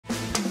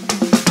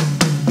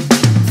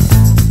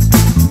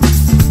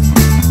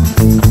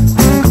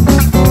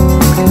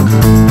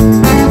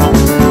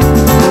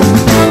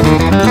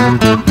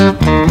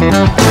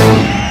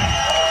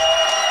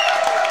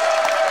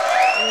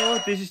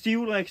Stig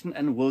Ulrichsen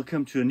and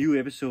welcome to a new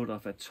episode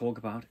of a talk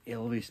about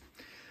Elvis.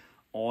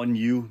 Or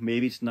new,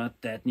 maybe it's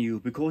not that new,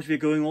 because we're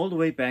going all the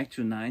way back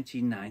to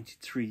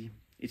 1993.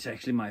 It's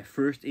actually my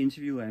first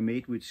interview I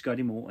made with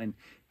Scotty Moore and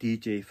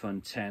DJ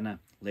Fontana.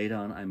 Later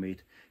on I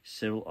made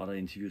several other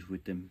interviews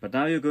with them. But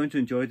now you're going to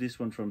enjoy this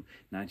one from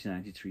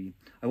 1993.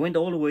 I went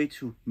all the way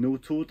to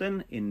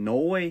Fontana in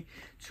Norway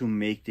to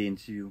make the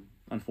interview.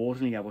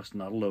 Unfortunately, I was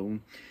not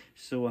alone,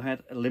 so I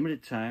had a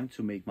limited time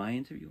to make my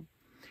interview.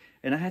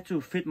 And I had to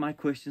fit my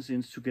questions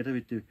in together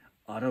with the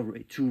other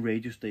two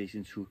radio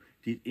stations who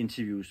did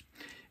interviews.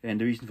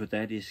 And the reason for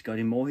that is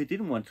Scotty Moore, he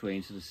didn't want to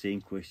answer the same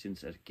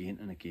questions again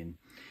and again.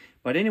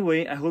 But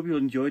anyway, I hope you'll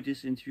enjoy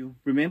this interview.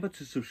 Remember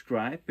to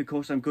subscribe,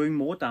 because I'm going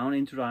more down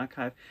into the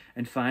archive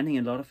and finding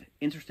a lot of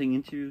interesting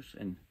interviews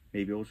and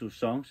maybe also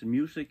songs and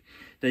music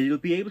that you'll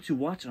be able to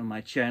watch on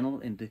my channel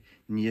in the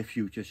near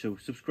future. So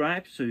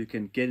subscribe so you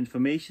can get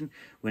information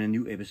when a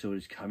new episode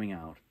is coming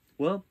out.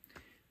 Well,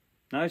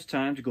 now it's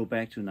time to go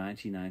back to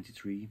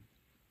 1993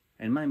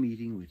 and my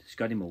meeting with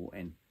Scotty Moore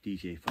and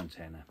DJ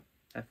Fontana.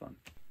 Have fun.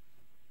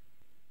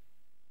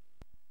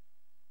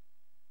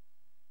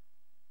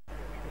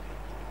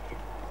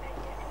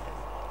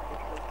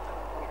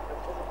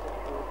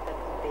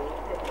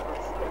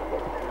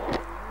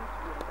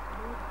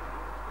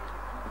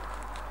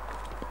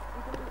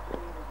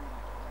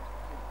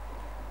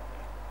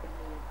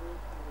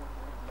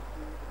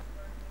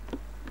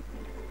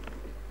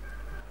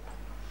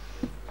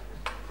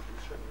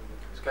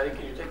 Scotty,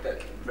 can you take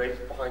that drapes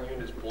behind you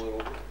and just pull it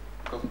over?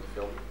 Because of the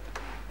film.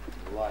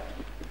 Light.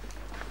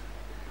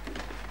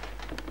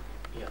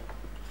 Yeah.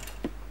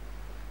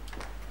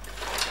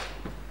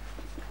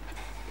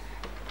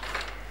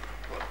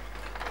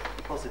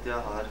 Nå sitter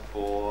jeg her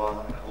på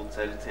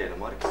Hotell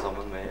Telemark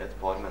sammen med et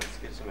par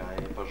mennesker som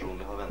jeg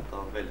personlig har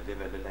ventet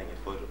veldig lenge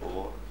for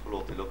å få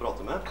lov til å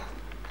prate med.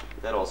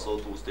 Det er altså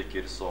to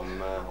stykker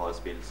som har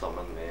spilt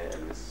sammen med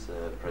Elvis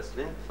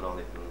Presley fra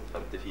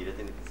 1954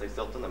 til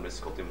 1968, nemlig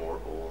Scotty Moore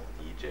og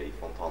DJ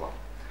Fontana.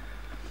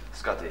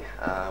 Scotty,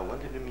 when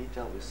did you meet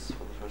Elvis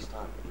for the first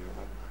time? Do you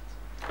remember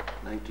that?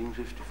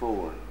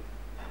 1954.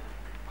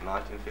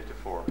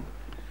 1954.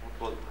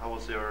 How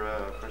was your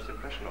first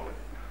impression of it?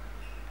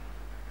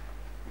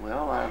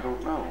 Well, I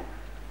don't know.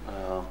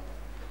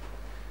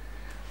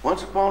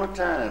 Once upon a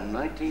time,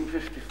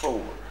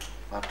 1954,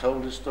 I've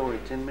told this story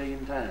 10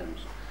 million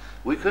times.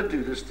 We could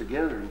do this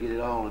together and get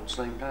it all at the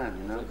same time,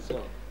 you know? So,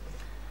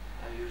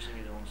 I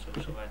usually don't,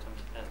 so I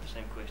don't ask the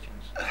same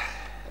questions.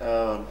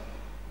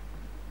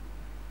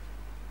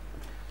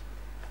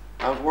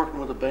 I was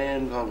working with a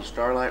band called the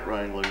Starlight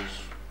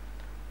Wranglers.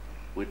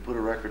 We'd put a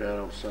record out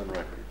on Sun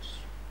Records.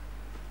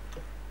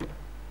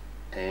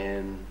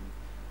 And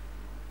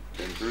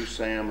then through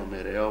Sam, I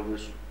met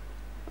Elvis.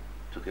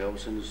 Took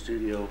Elvis in the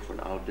studio for an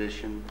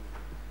audition.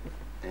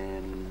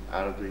 And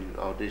out of the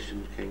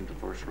audition came the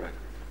first record.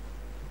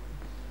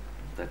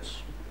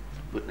 That's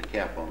putting a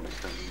cap on it.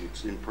 I mean,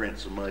 it's in print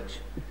so much,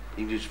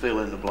 you can just fill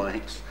in the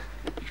blanks.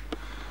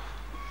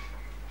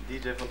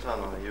 DJ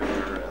Fontana, you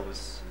were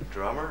Elvis'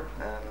 drummer,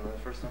 and the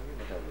first time you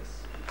met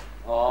Elvis?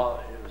 Oh,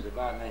 it was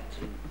about late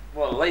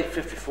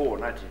 1954.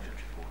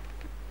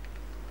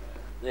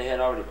 They had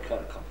already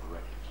cut a couple of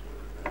records.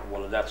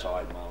 Well, that's all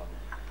right, Molly.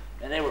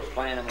 And they were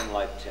playing them in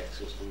like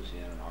Texas,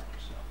 Louisiana, and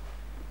Arkansas.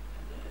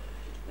 And,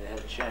 they had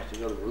a chance to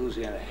go to the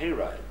Louisiana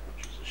Hayride,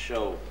 which was a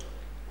show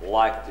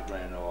like the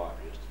Grand Ole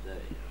Opry is today.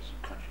 It was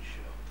a country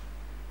show.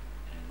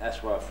 And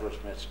that's where I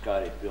first met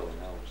Scotty, Bill, and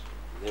Elvis.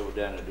 They were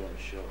down there doing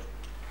the show.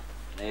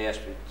 And they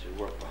asked me to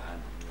work behind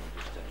them, you know,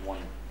 just that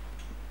one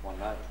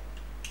night.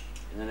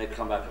 And then they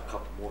come back a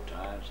couple more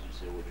times and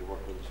say, would you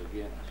work with us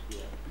again? I said,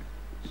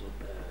 yeah. So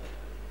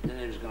then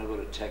they was going to go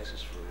to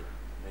Texas for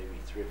maybe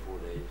 3 or 4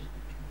 days.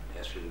 They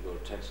asked me to go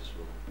to Texas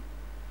with them.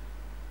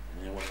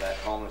 And then went back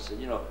home and I said,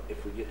 you know,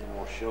 if we get any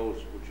more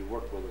shows, would you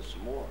work with us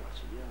some more? I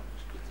said, yeah,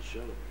 let's get the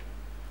show.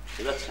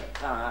 So that's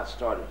kind of how it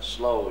started,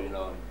 slow, you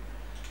know.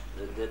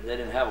 They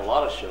didn't have a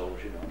lot of shows,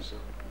 you know, so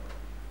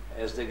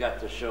as they got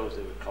the shows,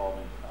 they would call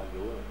me, I'd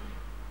go in.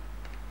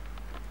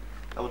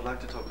 I would like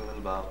to talk a little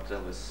about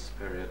Elvis'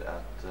 period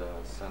at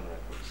Sun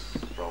Records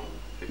from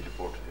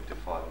 54 to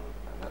 55.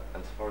 And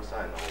as far as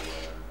I know,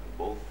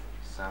 both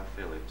Sam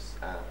Phillips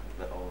and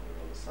the owner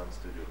of the Sun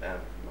Studio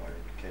and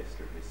Marion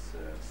Keister, his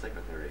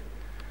secretary,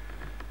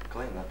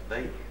 claim that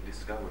they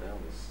discovered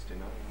Elvis. Do you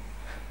know?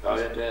 Oh,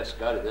 you had to ask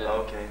Scotty that.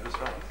 Okay, who's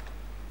right?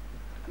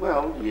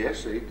 Well,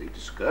 yes, they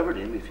discovered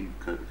him, if you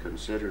could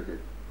consider that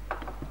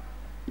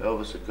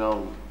Elvis had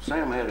gone.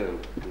 Sam had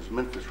his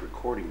Memphis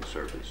recording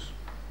service.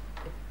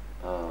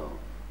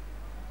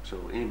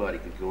 So anybody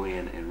could go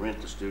in and rent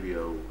the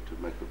studio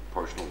to make a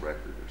personal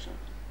record or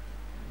something.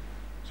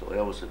 So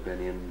Elvis had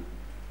been in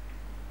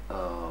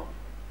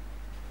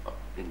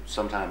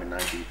sometime in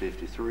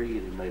 1953,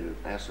 and he made an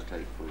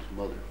acetate for his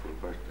mother for her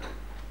birthday.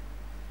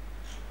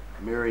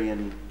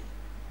 Marion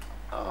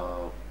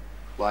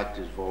liked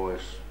his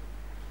voice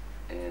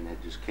and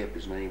had just kept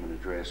his name and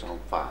address on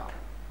file.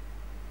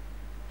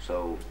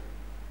 So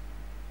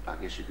I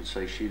guess you could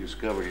say she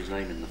discovered his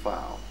name in the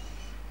file,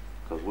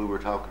 because we were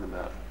talking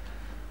about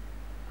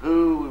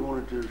who we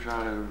wanted to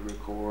try to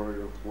record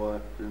or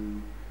what,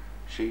 and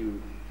she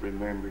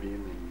remembered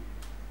him,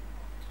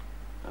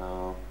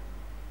 and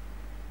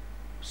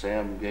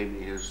Sam gave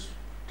me his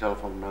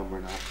telephone number,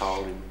 and I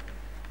called him,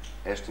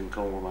 asked him to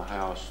come over to my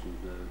house and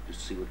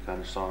just see what kind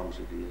of songs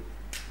he did.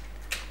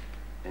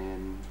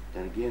 And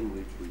again,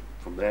 we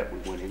from that we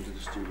went into the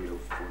studio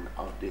for an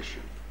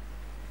audition.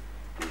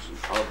 It was an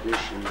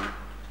audition,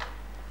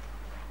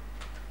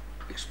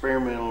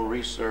 experimental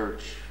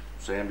research.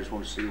 Sam just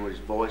wanted to see what his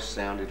voice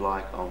sounded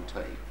like on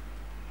tape.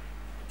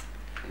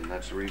 And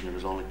that's the reason there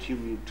was only two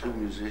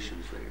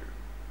musicians there.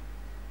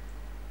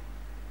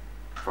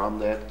 From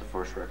that, the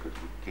first record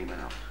came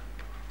out.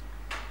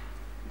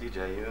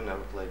 DJ, you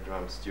never played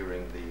drums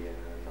during the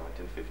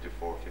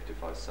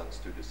 1954-55 Sun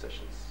studio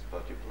sessions,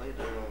 but you played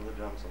the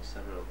drums on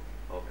several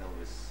of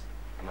Elvis'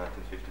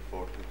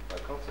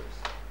 1954-55 concerts.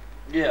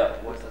 Yeah.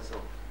 Why is that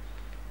so?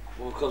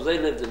 Well, because they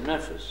lived in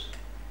Memphis,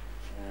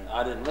 and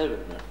I didn't live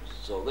in Memphis,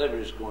 so they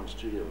were just going to the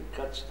studio and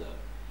cut stuff.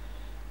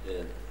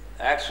 And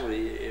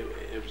actually,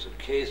 it was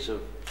a case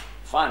of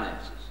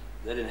finances.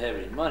 They didn't have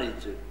any money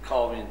to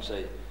call me and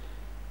say,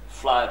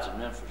 fly to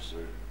Memphis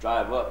or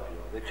drive up. You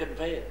know, they couldn't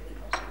pay it. You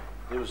know,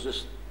 so it was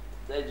just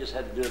they just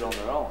had to do it on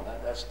their own.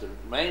 That's the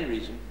main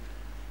reason.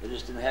 They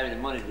just didn't have any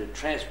money to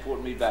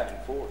transport me back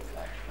and forth.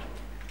 Actually.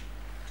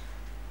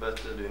 But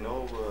do you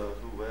know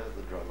who were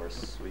the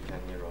drummers we can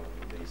hear on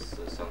these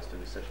Sun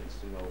studio sessions?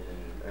 Do you know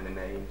any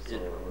names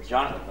or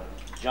something like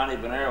that? Johnny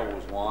Bonero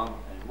was one,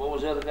 and what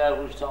was the other guy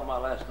we was talking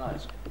about last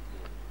night?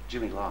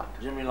 Jimmy Lott.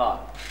 Jimmy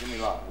Lott. Jimmy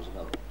Lott was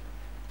another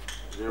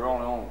one. They were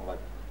only on like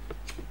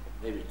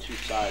maybe two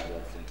sides, I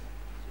think.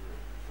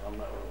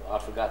 I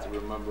forgot to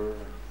remember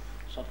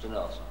something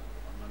else.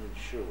 I'm not even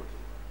sure what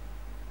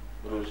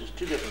they were. But it was just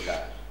two different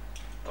guys.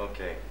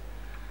 Okay.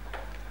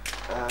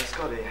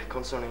 Scotty,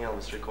 concerning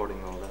Elvis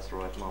recording on That's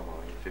Right Mama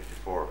in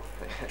 '54,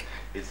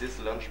 is this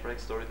lunch break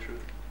story true?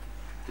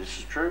 This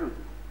is true.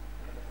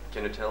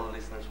 Can you tell the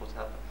listeners what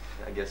happened?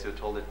 I guess you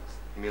told it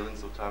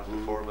millions of times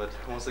before, but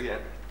once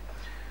again.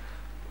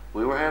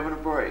 We were having a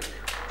break,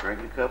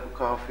 drinking a cup of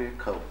coffee and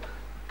Coke.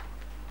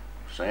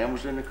 Sam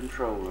was in the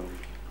control room.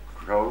 The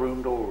control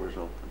room door was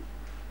open.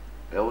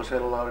 Elvis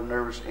had a lot of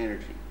nervous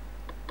energy.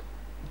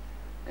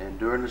 And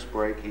during this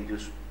break, he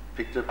just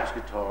picked up his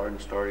guitar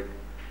and started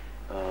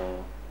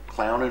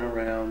clowning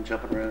around,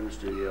 jumping around the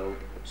studio,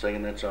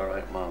 singing That's All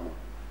Right Mama.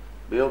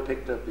 Bill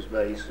picked up his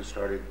bass and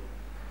started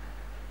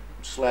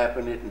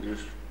slapping it and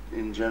just,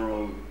 in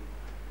general,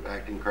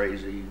 acting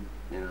crazy,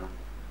 you know,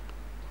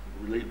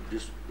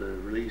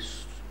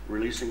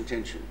 releasing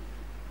tension.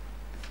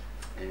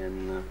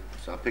 And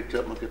so I picked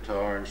up my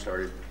guitar and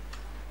started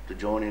to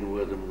join in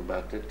with him. And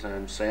about that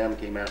time, Sam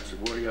came out and said,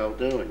 "What are y'all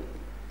doing?"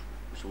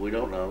 I said, "We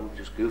don't know,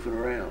 just goofing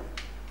around."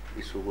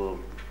 He said, "Well,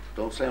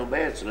 don't sound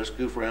bad, so let's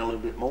goof around a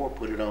little bit more,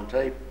 put it on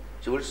tape,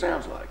 see what it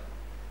sounds like."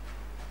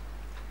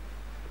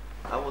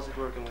 How was it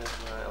working with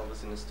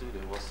Elvis in the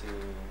studio? Was he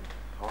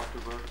hard to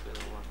work with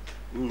or what?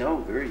 No,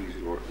 very easy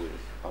to work with.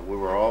 We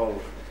were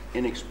all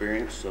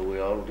inexperienced, so we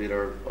all did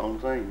our own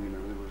thing. You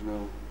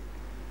know,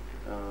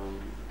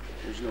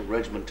 there's no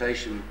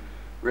regimentation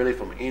really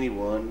from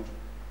anyone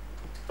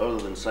other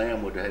than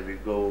Sam would have you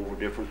go over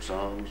different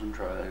songs and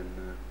try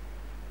and,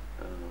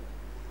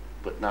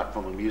 but not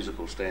from a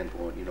musical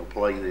standpoint, you know,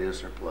 play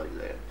this or play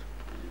that.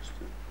 Just,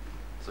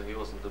 so he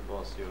wasn't the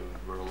boss, you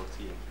were all a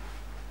team?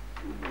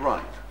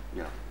 Right,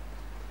 yeah.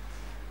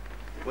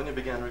 When you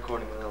began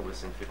recording with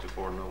Elvis in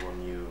 '54, no one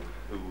knew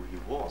who he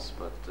was,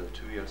 but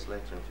 2 years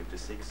later in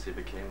 '56 he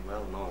became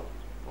well known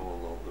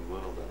all over the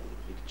world,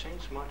 and it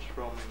changed much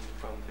from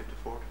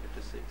 '54 to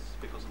 '56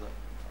 because of that?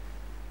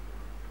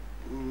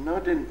 No,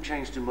 it didn't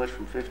change too much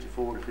from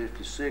 '54 to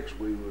 '56.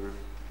 We were,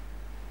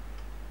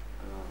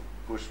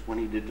 of course, when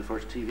he did the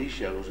first TV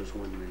shows is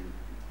when they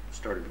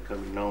started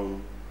becoming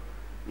known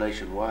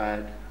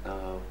nationwide.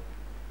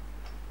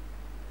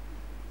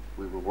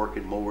 We were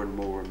working more and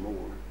more and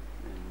more.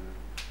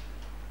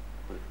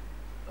 But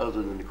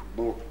other than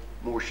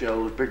more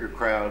shows, bigger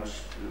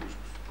crowds, it was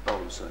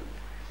all the same.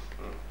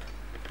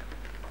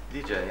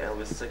 DJ,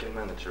 Elvis' second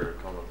manager,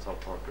 Colonel Tom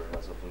Parker,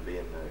 has often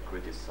been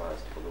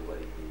criticized for the way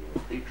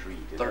he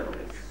treated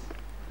Elvis.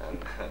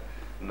 And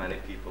many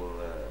people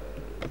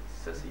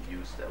says he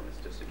used Elvis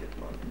just to get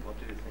money. What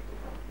do you think of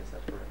that? Is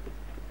that correct?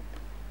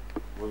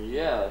 Well,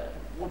 yeah.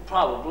 Well,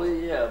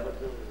 probably, yeah. But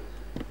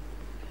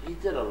he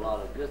did a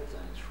lot of good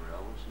things for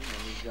Elvis. You know,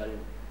 he got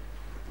him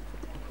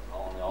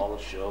on all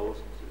the shows.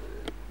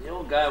 The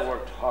old guy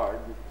worked hard.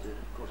 But,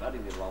 of course, I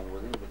didn't get along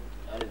with him, but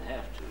I didn't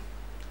have to.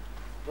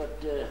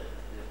 But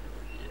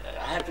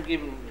I have to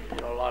give him,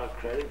 you know, a lot of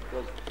credit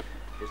because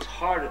it's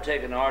hard to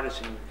take an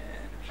artist and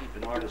keep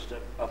an artist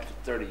up to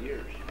 30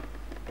 years.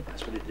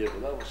 That's what he did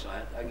with Elvis.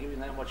 I give him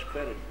that much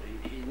credit.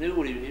 He knew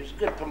what he was a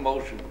good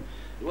promotion.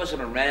 He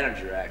wasn't a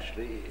manager,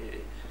 actually.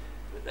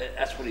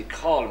 That's what he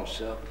called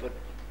himself. But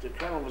the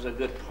Colonel was a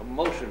good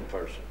promotion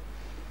person.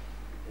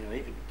 You know,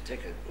 he could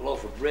take a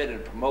loaf of bread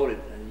and promote it,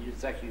 and you'd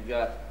think you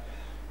got,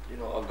 you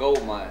know, a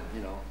gold mine,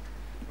 you know.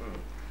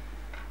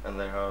 And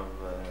there have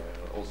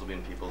also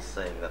been people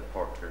saying that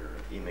Parker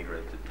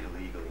immigrated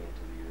illegally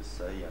into the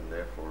USA and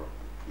therefore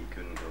he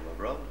couldn't go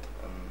abroad.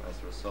 And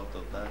as a result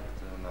of that,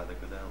 neither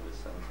could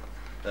Elvis. And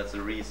that's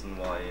the reason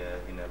why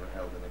he never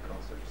held any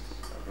concerts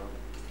abroad.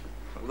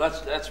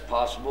 Well, that's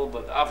possible,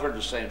 but I've heard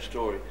the same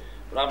story.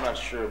 But I'm not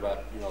sure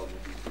about, you know,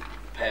 the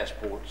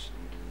passports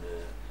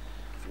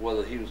and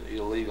whether he was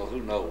illegal.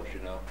 Who knows,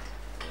 you know?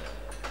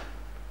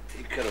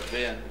 He could have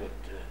been, but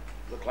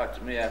looked like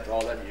to me after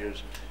all that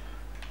years,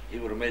 he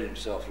would have made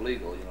himself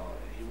legal. You know,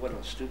 he wasn't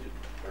a stupid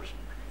person.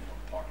 You know,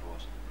 Parker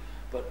was.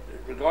 But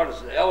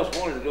regardless, Elvis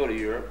wanted to go to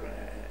Europe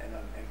and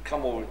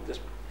come over to this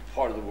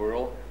part of the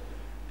world.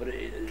 But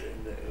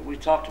we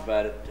talked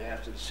about it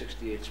after the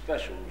 '68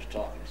 special. We was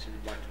talking. He said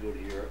he'd like to go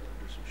to Europe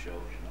and do some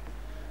shows, you know.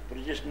 But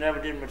it just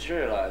never did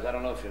materialize. I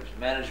don't know if it was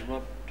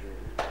management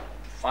or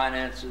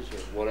finances or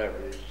whatever.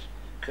 It just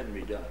couldn't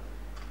be done.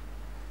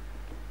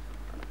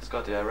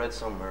 Scotty, I read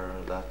somewhere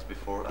that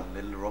before a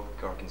Little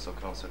Rock, Arkansas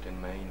concert in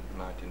May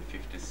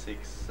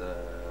 1956,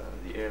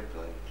 the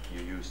airplane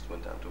you used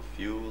went out of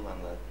fuel,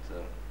 and that,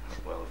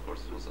 well, of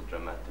course, it was a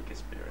dramatic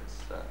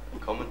experience.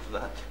 Comment to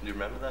that? Do you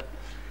remember that?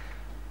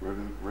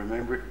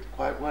 Remember it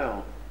quite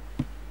well.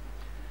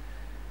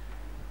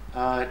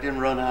 It didn't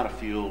run out of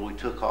fuel. We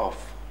took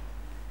off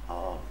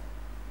on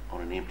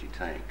an empty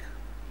tank.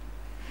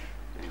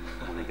 And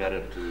when we got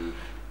up to,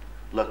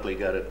 luckily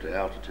got up to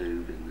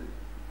altitude, and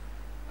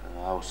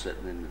I was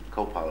sitting in the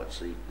co-pilot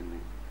seat, and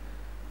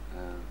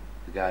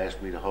the guy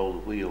asked me to hold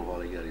the wheel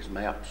while he got his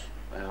maps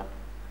out.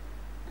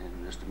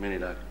 And just a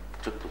minute I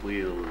took the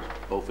wheel,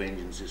 both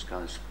engines just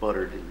kind of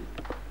sputtered, and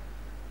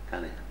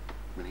kind of,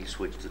 when he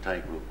switched the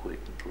tank real quick,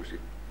 of course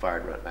it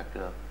fired right back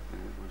up.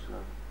 And it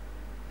was,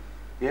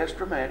 yeah, it's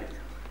dramatic.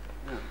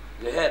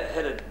 Yeah.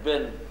 Had it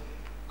been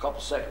a couple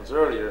seconds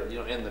earlier, you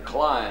know, in the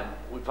climb,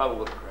 we probably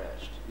would have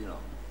crashed, you know.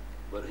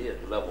 But he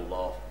had leveled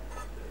off,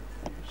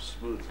 he was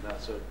smooth now,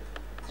 so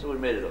we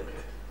made it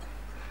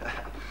okay.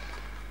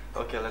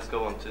 Okay, let's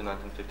go on to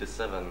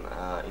 1957.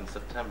 In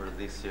September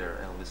this year,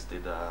 Elvis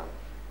did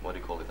what do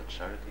you call it, a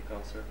charity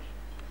concert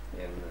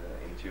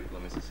in Tupelo,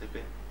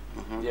 Mississippi.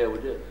 Mm-hmm. Yeah, we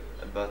did.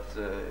 But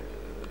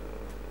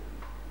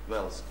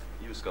well,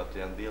 you,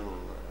 Scotty, and Bill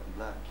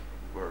Black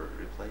were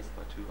replaced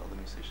by two other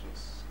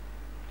musicians.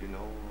 Do you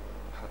know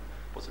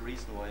what's the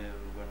reason why you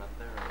were not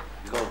there?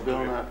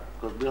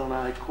 Because Bill and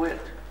I quit.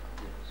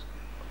 Yes.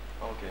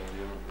 Okay,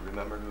 you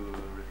remember who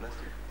replaced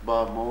you?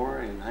 Bob Moore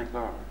and Hank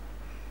Garland.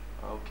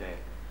 Okay.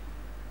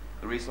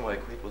 The reason why I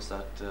quit was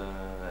that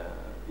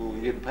We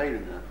weren't getting paid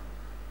enough.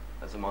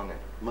 that's the money.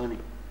 Money.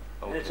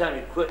 Okay. Anytime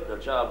you quit a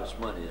job, it's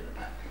money in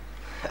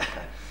it.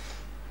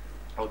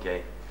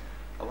 Okay.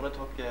 I want to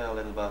talk a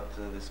little about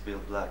this Bill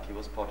Black. He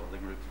was part of the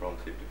group from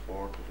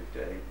 54 to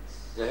 58.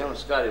 Yeah, him and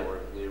Scotty were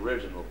the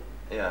original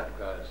Yeah.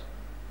 guys.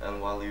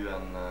 And while you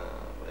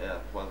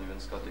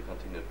and Scotty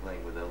continued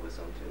playing with Elvis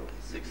until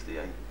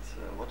 68,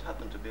 what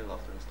happened to Bill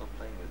after he stopped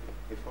playing with him?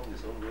 He formed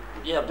his own group.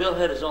 Yeah, Bill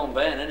had his own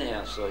band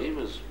anyhow, so he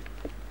was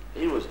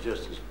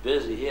just as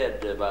busy. He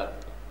had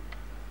about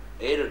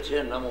 8 or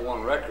 10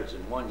 #1 records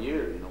in 1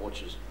 year, you know,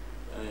 which is,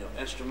 you know,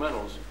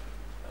 instrumentals.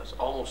 That's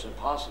almost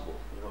impossible,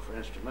 you know, for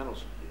instrumentals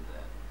to do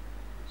that.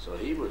 So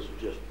he was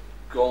just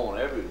going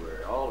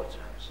everywhere all the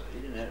time. So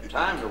he didn't have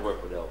time to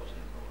work with Elvis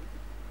anymore.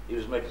 He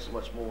was making so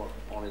much more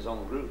on his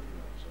own group, you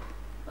know. So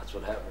that's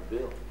what happened to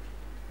Bill.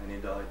 And he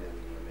died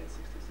in the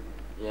mid-60s.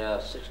 Yeah,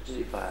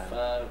 65.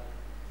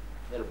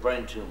 He had a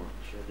brain tumor.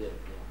 Sure did.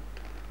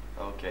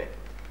 Yeah. Okay.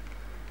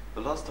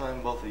 The last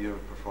time both of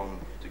you performed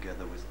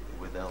together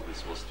with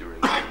Elvis was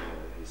during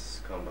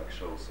his comeback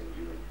shows in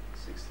June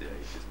 '68,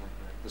 isn't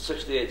it? The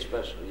 '68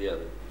 special, yeah,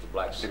 the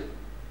Black Suit.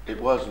 It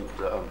wasn't.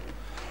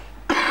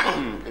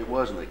 It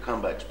wasn't a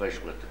comeback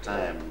special at the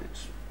time.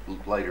 It's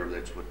later.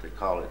 That's what they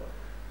call it.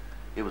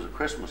 It was a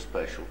Christmas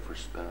special for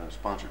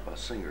sponsored by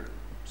singer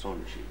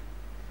Sonashi.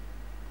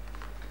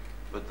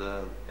 But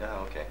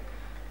yeah, okay.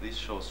 These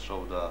shows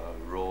showed a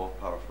raw,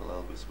 powerful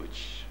Elvis,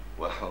 which,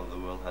 well, the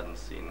world hadn't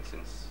seen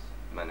since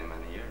many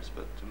years.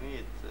 But to me,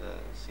 it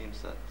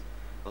seems that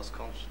those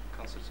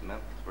concerts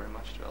meant very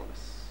much to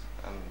Elvis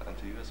and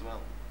to you as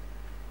well.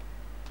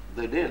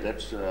 They did.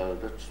 That's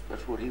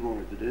what he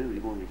wanted to do. He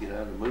wanted to get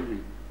out of the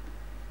movie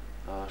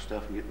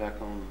stuff and get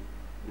back on,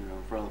 you know,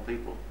 in front of the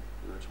people.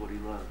 That's what he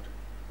loved.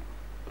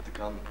 But the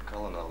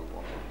Colonel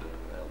wanted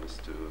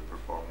Elvis to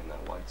perform in a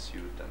white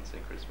suit and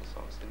sing Christmas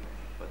songs, didn't he?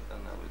 But then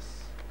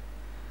Elvis,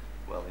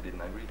 well, he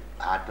didn't agree.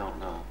 I don't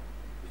know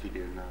if he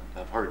did or not.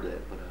 I've heard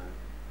that, but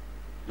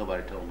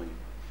nobody told me.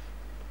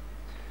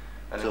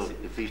 And So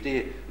if he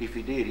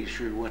did, he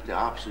sure went the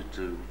opposite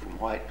from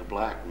white to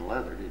black and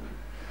leather, didn't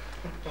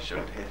he? Sure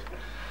did.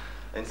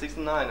 In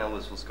 '69,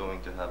 Elvis was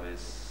going to have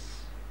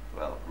his,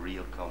 well,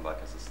 real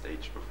comeback as a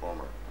stage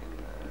performer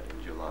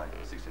in July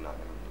 '69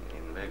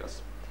 in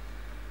Vegas.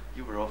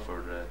 You were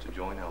offered to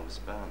join Elvis'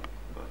 band,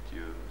 but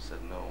you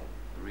said no.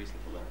 The reason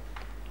for that?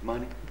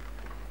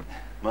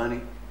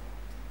 Money.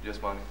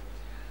 Just money.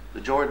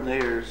 The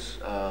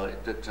Jordanaires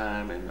at that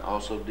time, and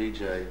also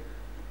DJ,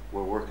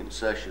 were working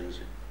sessions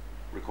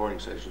recording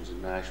sessions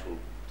in Nashville,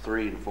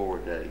 3 and 4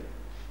 a day.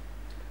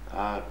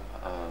 I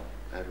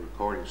had a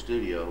recording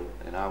studio,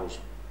 and I was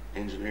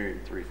engineering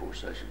 3-4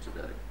 sessions a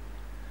day.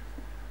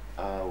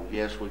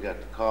 Yes, we got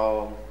the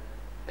call.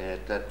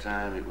 At that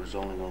time, it was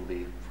only going to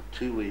be for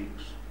 2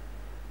 weeks,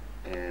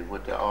 and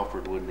what they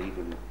offered wouldn't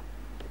even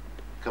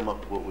come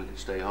up to what we could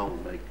stay home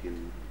and make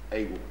in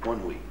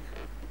 1 week.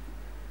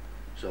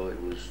 So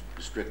it was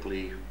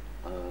strictly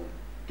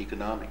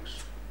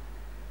economics.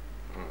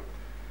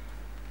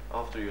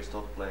 After you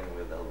stopped playing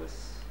with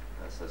Elvis,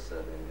 as I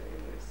said in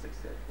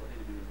 '68, what did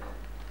you do then?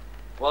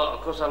 Well,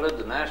 of course, I lived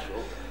in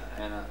Nashville,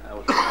 and I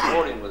was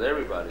recording with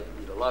everybody.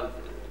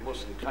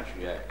 Most of the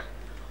country acts.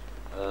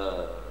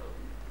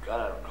 Got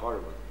out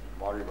recorded with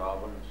Marty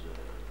Robbins,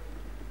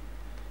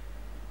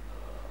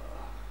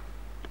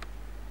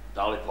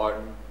 Dolly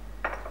Parton,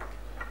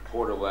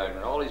 Porter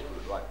Wagner. All these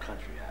were like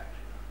country acts.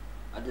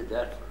 I did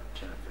that for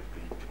 10 or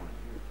 15, 20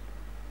 years.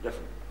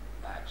 Different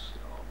acts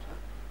all the time.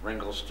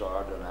 Ringo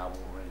Starr did an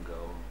album with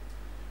Ringo,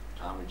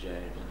 Tommy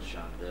James and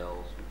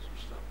Shondells and some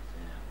stuff with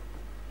him.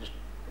 Just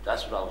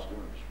that's what I was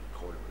doing, just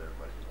recording with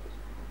everybody else.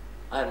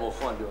 I had more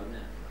fun doing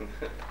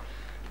that.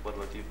 What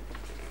about you?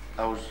 I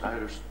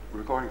had a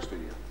recording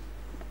studio.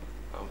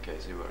 Okay,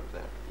 so you worked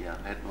there. Yeah,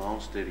 I had my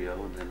own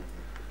studio, and then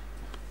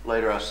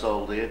later I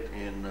sold it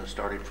and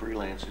started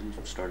freelancing,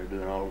 started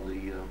doing all of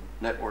the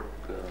network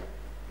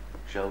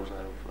shows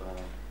out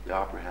of the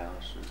Opera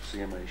House, and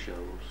CMA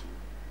shows,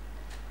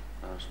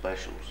 and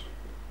specials.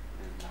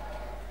 And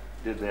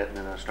did that, and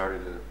then I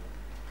started a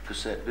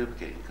cassette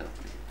duplicating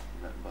company,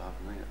 and got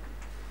involved in that.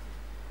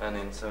 And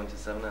in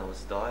 '77,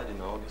 Elvis died in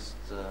August.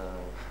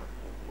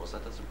 Was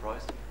that a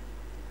surprise?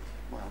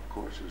 Well, of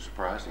course, it was a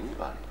surprise to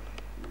anybody. I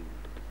mean,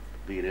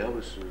 be it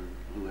Elvis or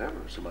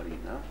whoever, somebody you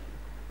know.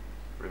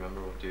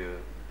 Remember what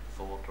you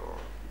thought, or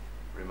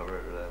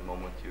remember the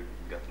moment you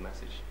got the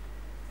message?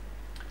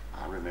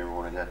 I remember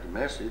when I got the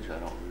message. I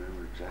don't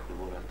remember exactly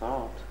what I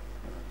thought.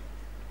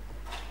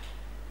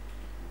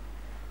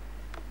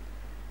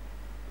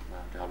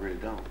 I really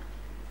don't.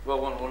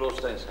 Well, when those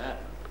things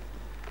happen,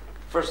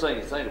 first thing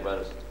you think about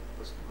is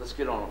let's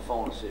get on the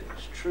phone and see if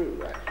it's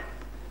true. Actually,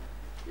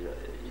 you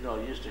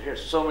used to hear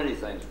so many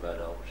things about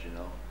Elvis, and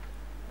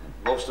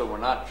most of them were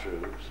not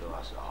true. So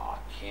I said, oh,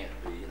 it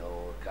can't be.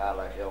 A guy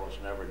like Elvis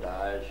never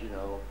dies.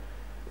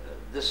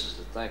 This is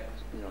the thing.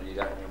 You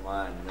got in your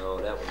mind. No,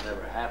 that would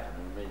never happen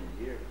in a million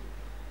years.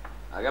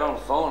 I got on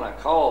the phone. I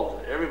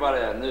called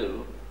everybody I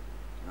knew,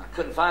 and I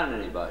couldn't find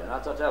anybody. And I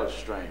thought that was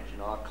strange.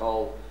 I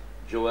called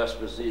Joe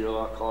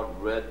Esposito. I called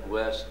Red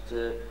West.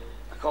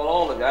 I called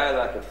all the guys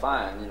I could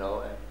find. And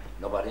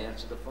nobody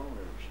answered the phone.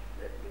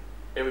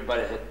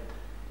 Everybody had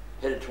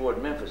headed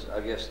toward Memphis, I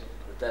guess,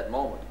 at that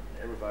moment.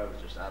 Everybody was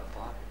just out of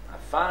pocket. I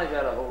finally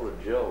got a hold of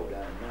Joe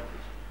down in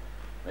Memphis,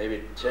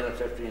 maybe 10 or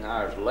 15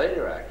 hours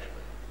later, actually.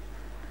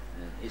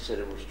 And he said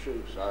it was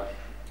true. So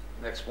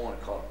next morning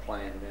caught a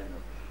plane, and then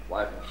the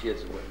wife and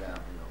kids went down,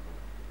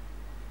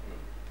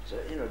 So,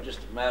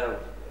 just a matter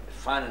of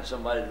finding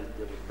somebody that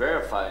would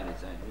verify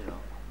anything,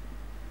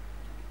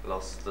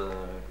 Last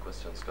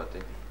question,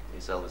 Scotty.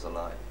 Is Elvis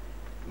alive?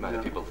 Many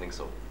No. people think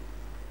so.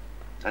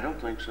 I don't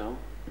think so.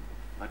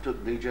 I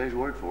took DJ's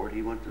word for it.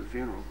 He went to the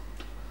funeral.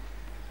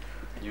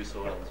 You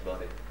saw Elvis'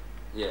 body.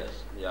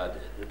 Yes, yeah, I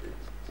did.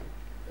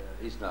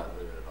 He's not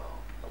living at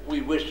all.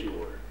 We wish he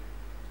were,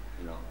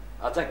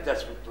 I think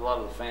that's what a lot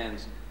of the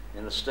fans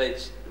in the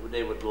States,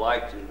 they would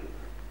like to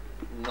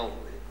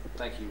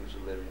think he was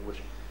living,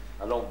 which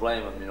I don't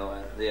blame them,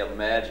 and they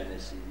imagine they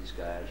see these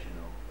guys,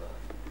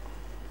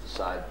 the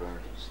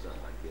sideburns and stuff,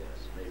 I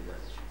guess. Maybe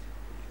that's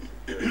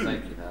their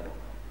thinking, I don't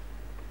know.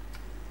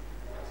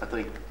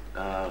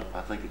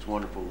 I think it's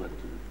wonderful that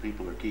the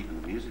people are keeping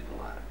the music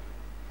alive.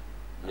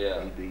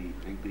 Yeah.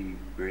 He'd be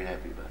very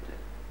happy about that.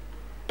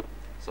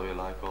 So you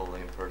like all the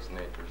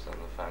impersonators and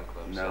the fan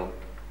clubs? No.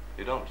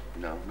 You don't?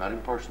 No, not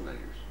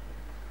impersonators.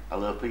 I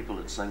love people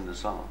that sing the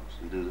songs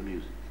and do the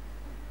music.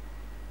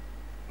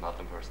 Not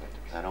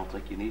impersonators? I don't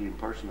think you need an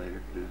impersonator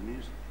to do the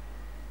music.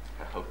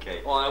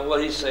 Okay. Well,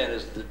 what he's saying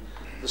is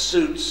the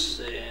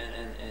suits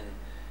and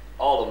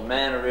all the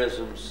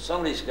mannerisms. Some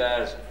of these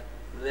guys,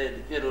 they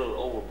get a little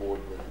overboard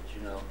with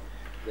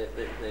it,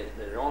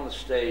 They're on the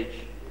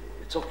stage.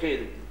 It's okay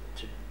to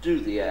do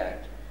the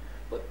act,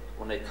 but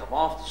when they come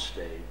off the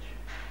stage,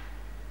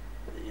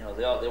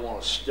 they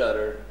want to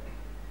stutter.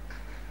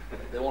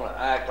 They want to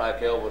act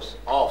like Elvis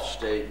off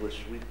stage,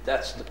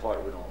 that's the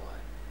part we don't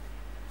like.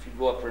 If you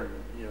go up there and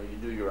you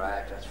do your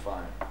act, that's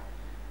fine.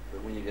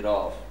 But when you get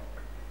off,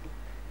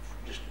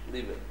 just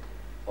leave it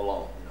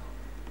alone.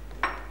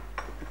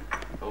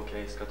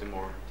 Okay, Scotty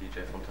Moore,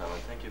 DJ Fontana,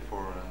 thank you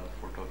for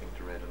talking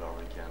to Radio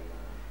Norway,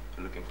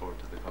 and looking forward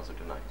to the concert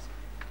tonight.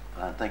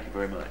 Thank you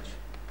very much.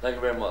 Thank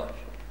you very much.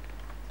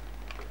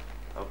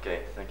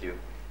 Okay, thank you.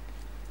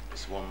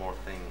 Just one more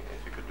thing,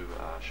 if you could do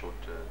a short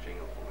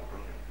jingle for my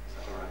program. Is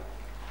that all right?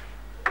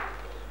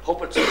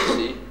 Hope it's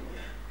easy.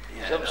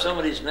 Some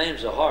of these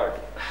names are hard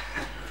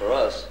for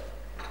us.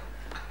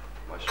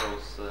 My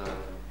shows,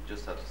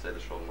 just have to say the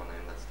show, my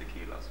name, that's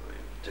Tequila. So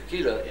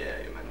Tequila?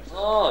 yeah, you managed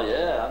Oh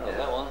yeah, I know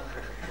that one.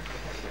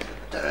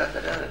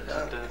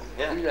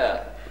 Yeah,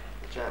 Yeah.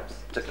 champs.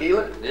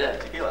 Tequila? Yeah.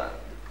 Tequila.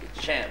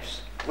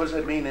 Champs. What does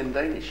that mean in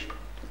Danish?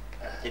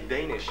 In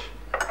Danish.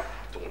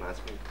 Don't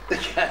ask me.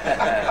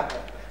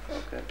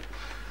 Okay.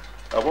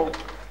 I won't.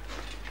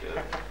 Good.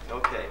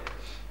 Okay.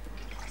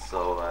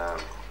 So,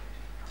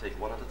 take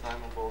one at a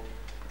time on both.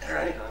 All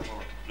right.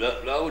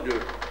 That would do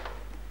it.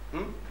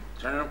 Hmm?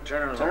 Turn it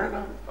Turn it on.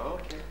 on.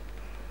 Okay.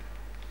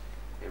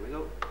 Here we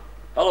go.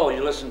 Hello,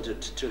 you listen to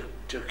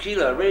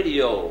Tequila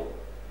Radio.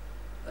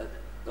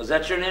 Was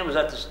that your name? Was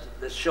that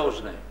the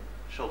show's name?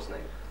 Show's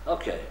name.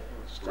 Okay.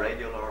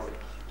 Radio Norway.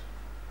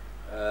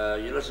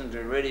 You listen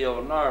to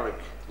Radio Narvik.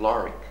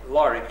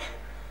 Loric.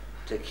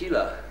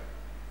 Tequila.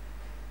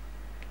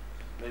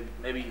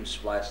 Maybe you can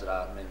splice it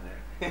out in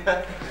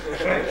there.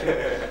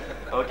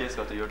 Okay,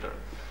 Scotty, your turn.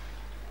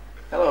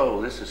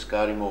 Hello, this is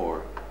Scotty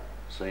Moore,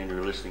 saying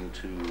you're listening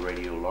to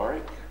Radio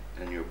Loric,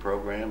 and your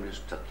program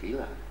is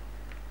Tequila.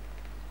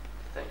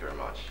 Thank you very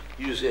much.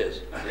 Use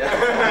his.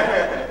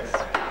 Yeah.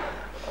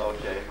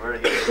 Okay, very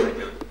good. Thank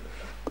you.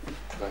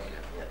 Thank you.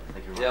 Yeah,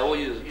 thank you very Yeah, much. we'll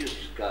use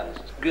Scotty's.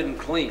 It's good and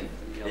clean.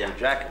 You know, Yeah. the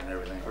jacket and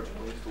everything. Thank you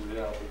very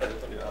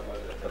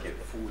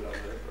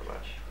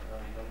much.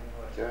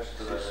 Just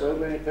so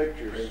many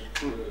pictures.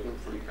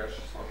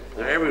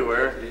 They're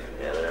everywhere.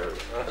 Yeah, they're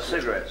everywhere.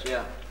 Cigarettes,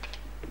 yeah.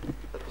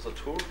 That was a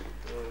tour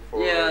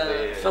for Yeah,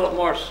 the... Philip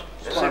Morris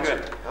Sponsor.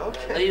 cigarette.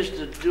 Okay. They used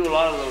to do a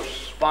lot of those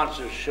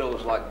sponsor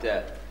shows like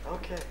that.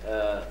 Okay.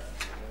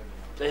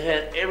 They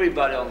had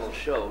everybody on those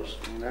shows.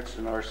 And that's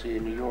an RC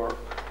in New York.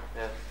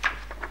 Yeah.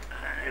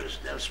 It was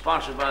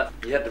sponsored by,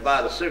 you had to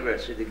buy the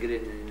cigarettes to get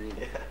in. And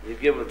you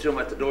give them to them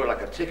at the door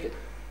like a ticket.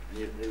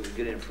 And they would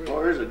get in free.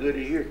 Well, there's a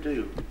goodie here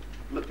too.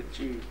 Look at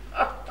you.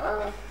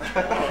 Now,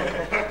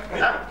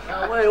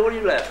 wait, what are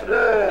you laughing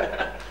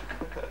at?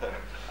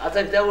 I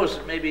think that was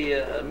maybe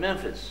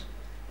Memphis.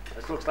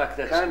 It looks like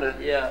that's... Kinda.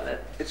 Yeah,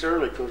 It's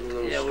early because of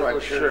those yeah, with striped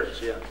those shirts.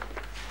 shirts,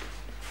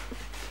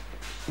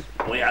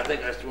 yeah. Well, yeah, I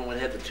think that's when we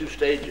had the 2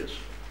 stages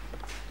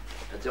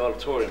at the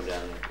auditorium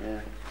down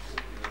there.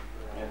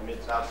 Yeah. And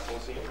mid-top full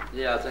scene.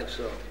 Yeah, I think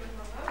so.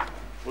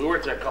 We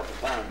worked there a couple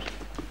times.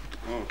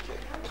 Okay.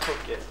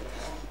 Okay.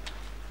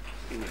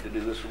 You need to do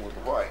this one with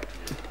the white.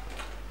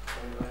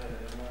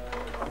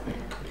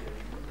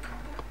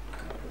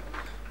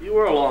 You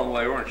were a long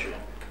way, weren't you?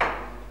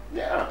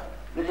 Yeah.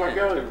 Look like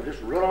I would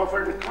just run off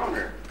in the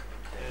corner.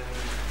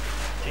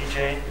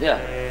 DJ, Yeah.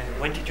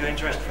 When did your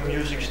interest for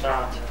music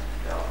start?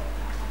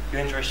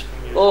 Your interest for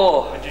music?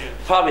 Oh, When did you,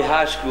 probably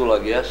high school, I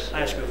guess.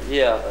 high school?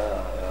 Yeah,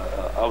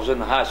 I was in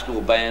the high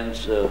school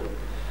bands.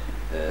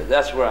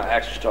 That's where I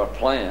actually started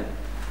playing.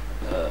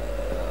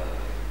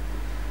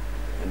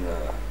 In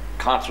the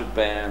concert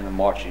band, the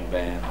marching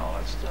band, all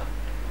that stuff.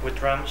 With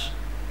drums?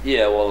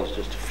 Yeah, well, it's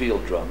just a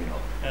field drum, you know.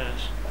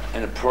 Yes.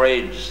 And the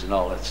parades and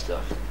all that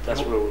stuff. That's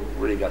where we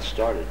really got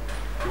started.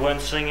 You weren't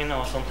singing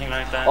or something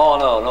like that? Oh,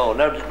 no,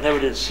 never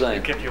did You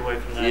sing. kept you away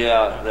from that?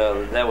 Yeah,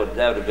 no, that would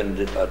have been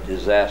a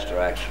disaster,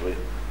 actually,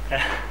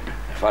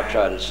 if I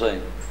tried to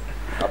sing.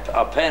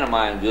 I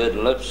pantomime good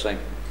and lip sync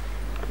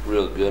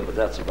real good, but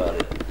that's about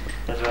it.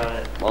 That's about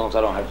it. As long as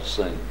I don't have to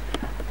sing.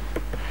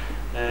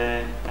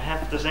 I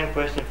have the same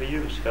question for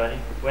you, Scotty.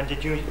 When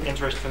did your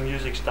interest for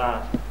music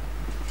start?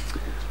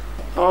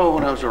 Oh,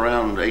 when I was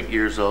around 8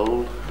 years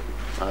old,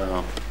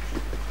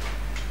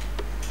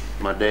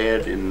 my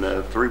dad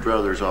and 3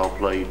 brothers all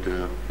played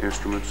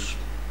instruments,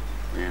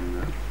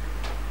 and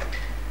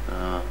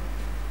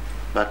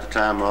about the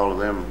time all of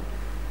them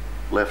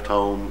left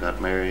home, got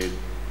married,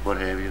 what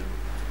have you,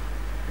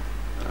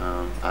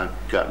 I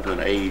got to an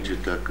age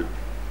that I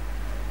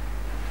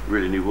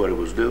really knew what I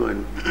was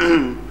doing.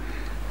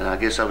 And I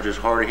guess I was just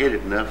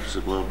hard-headed enough. I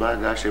said, well, by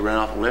gosh, they ran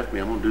off and left me.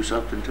 I'm going to do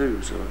something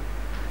too. So I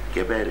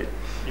kept at it.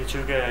 You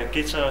took a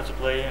guitar to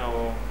play,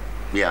 or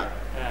Yeah.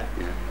 yeah.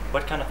 Yeah.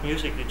 What kind of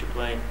music did you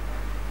play?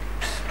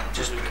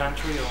 Just Was it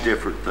country or?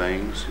 different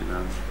things, you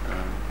know.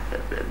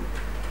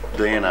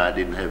 Then I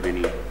didn't have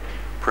any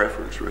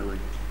preference really.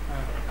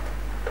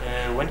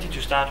 When did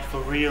you start for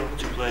real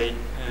to play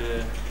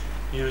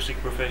music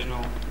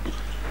professional?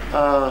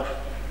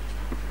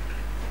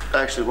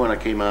 Actually, when I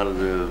came out of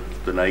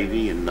the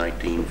Navy in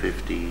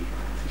 1952,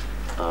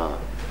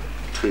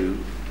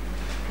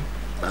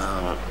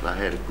 I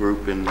had a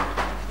group in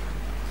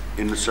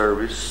the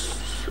service,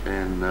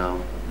 and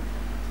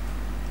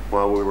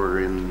while we were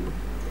in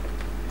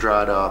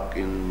dry dock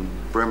in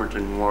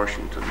Bremerton,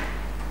 Washington,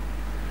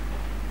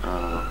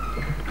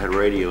 had a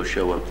radio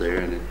show up there,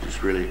 and it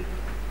just really,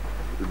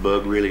 the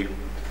bug really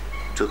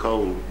took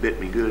hold,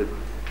 bit me good.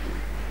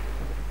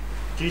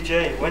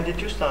 DJ, when did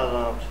you start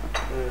out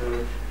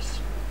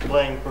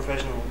playing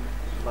professional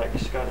like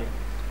Scotty?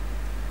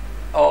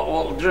 Oh,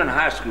 well, during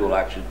high school,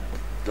 actually,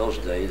 those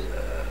days,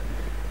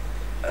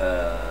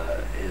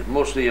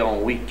 mostly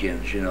on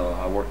weekends, you know.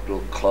 I worked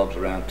little clubs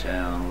around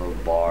town, little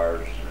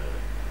bars,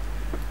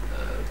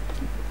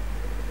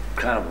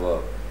 kind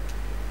of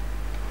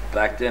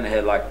back then they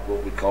had like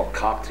what we call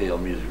cocktail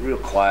music, real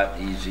quiet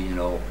and easy, you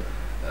know,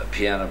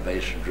 piano,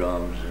 bass, and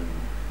drums, and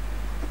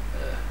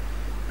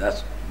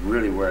that's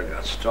really where I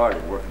got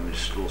started, working in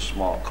these little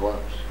small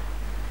clubs.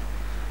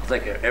 I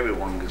think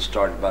everyone gets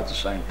started about the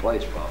same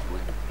place,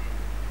 probably.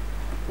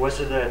 Was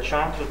it a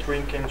childhood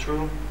dream came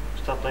true?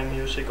 Start playing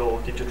music,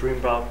 or did you dream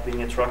about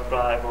being a truck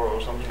driver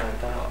or something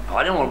like that?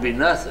 I didn't want to be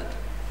nothing.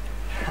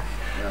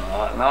 No,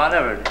 I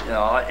never,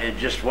 it's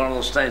just one of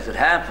those things that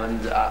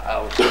happened.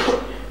 I was,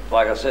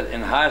 like I said,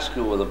 in high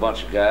school with a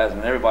bunch of guys,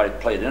 and everybody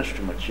played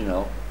instruments,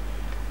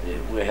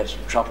 We had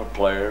some trumpet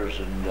players,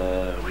 and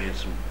we had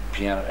some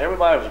piano.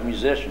 Everybody was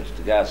musicians,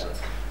 the guys that,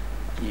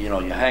 you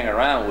hang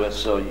around with,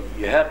 so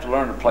you have to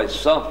learn to play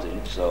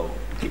something, so.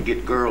 You can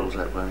get girls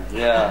that way.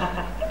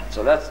 Yeah,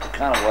 so that's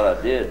kind of what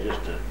I did,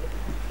 just to,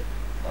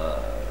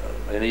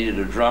 they needed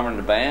a drummer in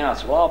the band. I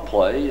said, well, I'll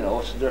play,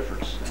 what's the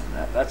difference?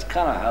 And that's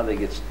kind of how they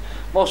get,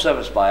 most of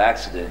it's by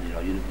accident,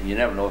 you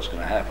never know what's going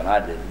to happen. I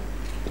didn't.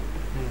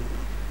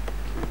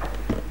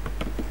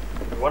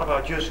 What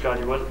about you,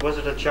 Scotty? Was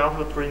it a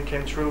childhood dream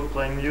came true,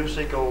 playing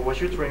music, or was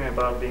you dreaming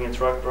about being a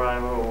truck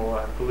driver or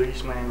a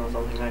policeman or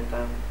something like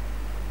that?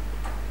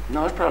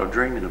 No, I was probably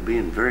dreaming of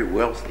being very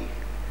wealthy.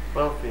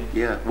 Wealthy?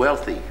 Yeah,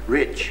 wealthy,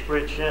 rich.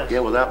 Rich, yes.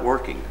 Yeah, without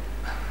working.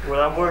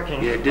 Without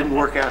working? Yeah, it didn't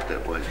work out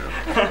that way,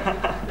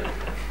 though.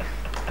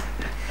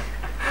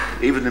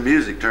 Even the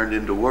music turned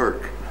into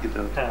work,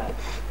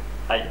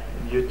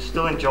 You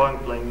still enjoy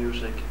playing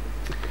music?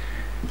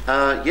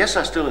 Yes,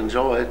 I still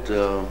enjoy it.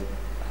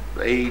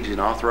 Age and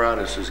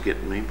arthritis is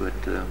getting me, but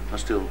I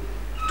still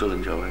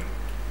enjoy it.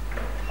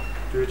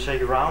 Do you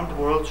take around the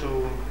world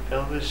to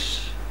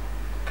Elvis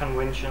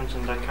conventions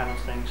and that kind of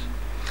things?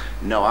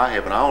 No, I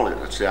haven't.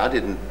 I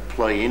didn't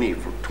play any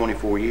for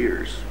 24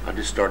 years. I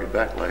just started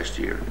back last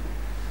year.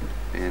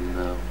 And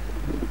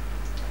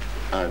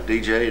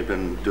DJ has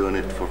been doing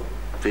it for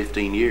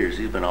 15 years.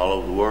 He's been all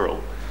over the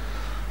world.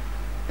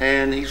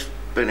 And he's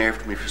been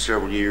after me for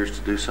several years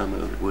to do some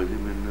of it with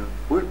him.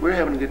 And we're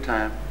having a good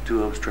time,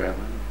 two of us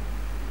traveling.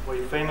 Were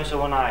you famous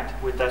overnight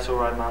with That's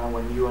Alright Mama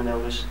when you and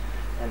Elvis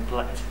and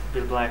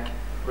Bill Black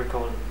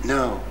recorded?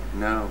 No.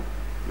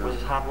 Was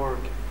it hard work?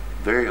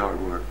 Very hard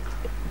work.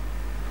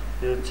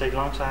 Did it take a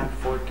long time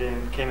before it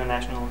became a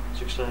national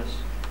success?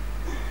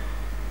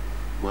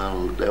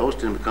 Well, Elvis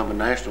didn't become a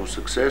national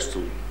success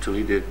till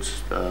he did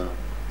the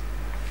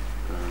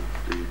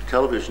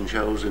television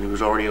shows, and he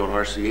was already on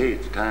RCA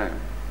at the time.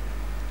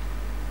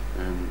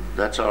 And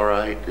That's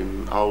Alright,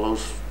 and all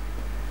those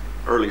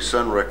early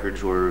Sun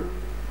records were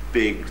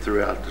big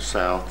throughout the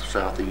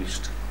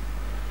Southeast.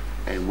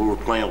 And we were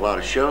playing a lot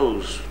of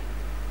shows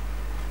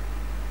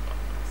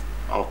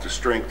off the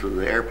strength of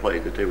the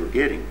airplay that they were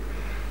getting.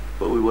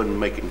 But we wasn't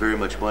making very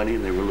much money,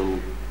 and they were little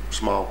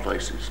small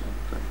places and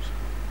things.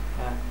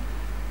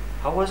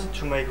 How was it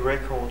to make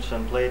records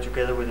and play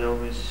together with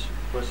Elvis?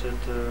 Was it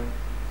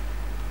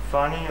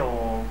funny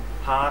or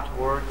hard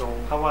work, or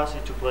how was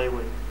it to play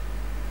with?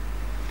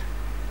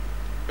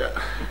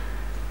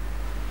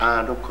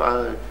 I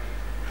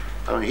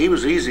mean, he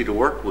was easy to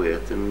work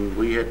with, and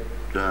we had,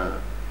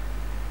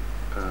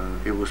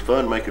 it was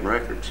fun making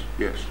records,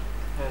 yes.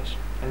 Yes,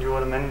 and you were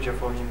the manager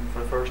for him for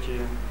the first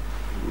year.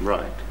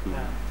 Right.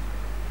 Yeah.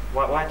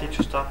 Why did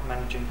you stop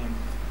managing him?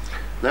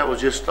 That was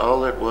just,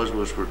 all that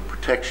was for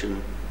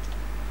protection.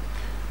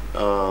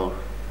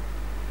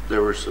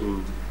 There were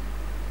some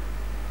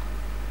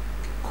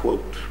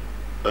quote,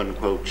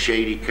 unquote,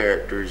 shady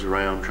characters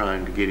around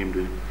trying to get him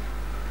to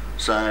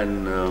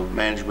sign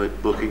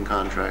management booking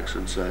contracts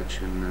and such,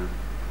 and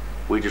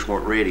we just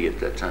weren't ready at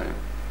that time.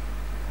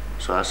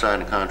 So I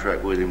signed a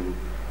contract with him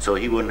so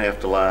he wouldn't have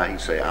to lie.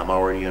 He'd say, I'm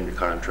already under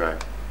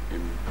contract,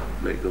 and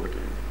let it go with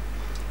that.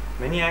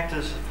 Many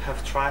actors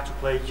have tried to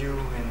play you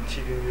in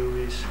TV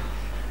movies.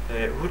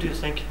 Who do you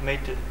think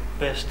made the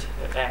best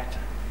actor?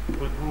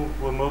 Who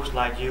were most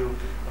like you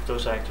of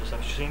those actors?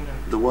 Have you seen them?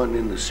 The one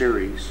in the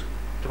series.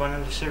 The one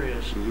in the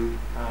series? Mm-hmm.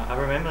 I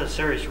remember the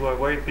series. You were a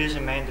very busy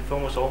man. The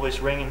phone was always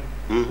ringing.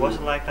 Mm-hmm. Was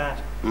it like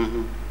that?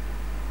 Mm-hmm.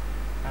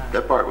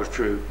 That part was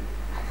true.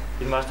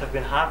 It must have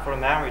been hard for a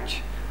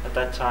marriage at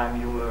that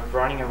time. You were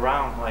running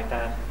around like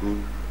that.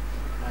 Mm-hmm.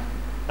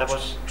 That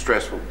was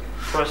stressful.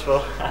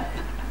 Stressful.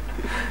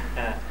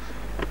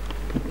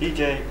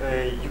 DJ,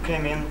 you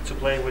came in to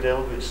play with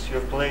Elvis. You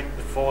have played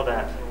before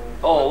that.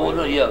 Oh, well,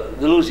 no, yeah,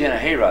 the Louisiana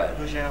Hayride.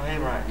 Louisiana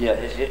Hayride. Yeah,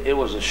 it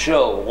was a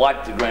show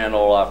like the Grand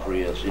Ole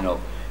Opry is.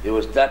 It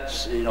was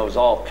it was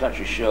all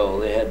country show.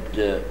 They had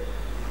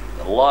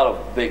a lot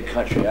of big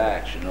country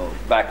acts.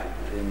 Back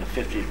in the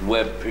 '50s,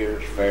 Webb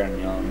Pierce, Fair and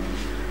Young.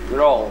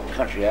 They're all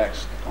country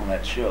acts on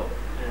that show.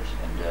 Yes.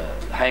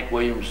 And Hank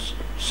Williams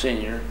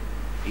Sr.,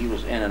 he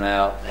was in and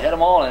out. They had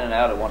them all in and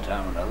out at one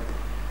time or another.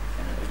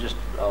 And it was just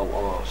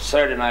a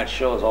Saturday night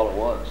show is all it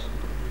was.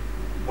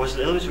 Was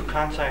it Elvis who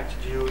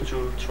contacted you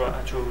to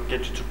try to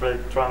get you to play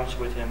drums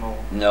with him, or?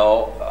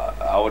 No,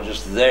 I was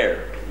just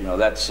there.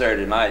 That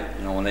Saturday night.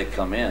 When they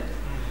come in,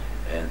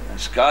 and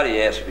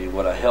Scotty asked me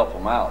would I help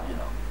him out.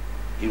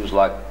 He was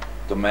like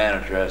the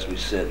manager, as we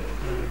said.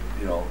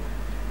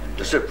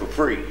 Just it for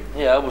free.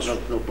 Yeah, it was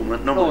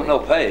no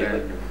pay.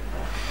 Yeah.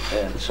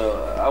 And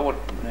so I would.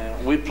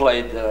 We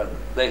played.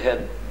 They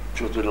had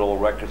 2 or 3 little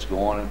records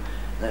going.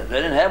 And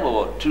they didn't have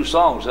about 2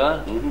 songs,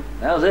 huh?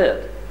 That was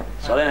it.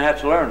 So I didn't have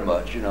to learn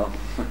much, you know.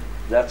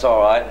 That's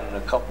all right, and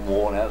a couple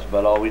more, and that's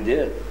about all we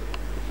did.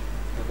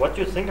 What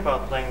do you think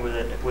about playing with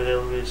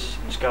Elvis,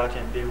 Scotty,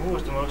 and Bill? Who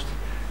was the most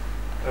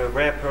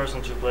rare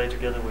person to play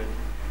together with?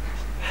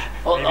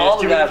 Maybe all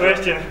the guys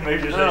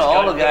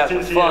all the guys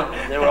were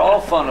fun. They were all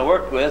fun to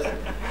work with.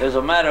 It was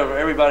a matter of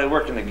everybody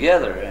working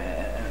together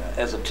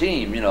as a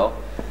team, you know.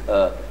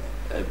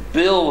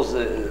 Bill was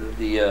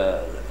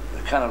the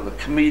kind of the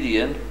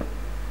comedian.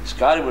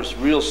 Scotty was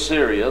real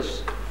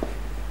serious.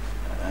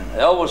 And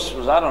Elvis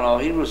was, I don't know,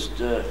 he was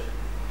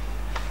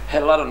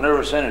had a lot of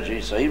nervous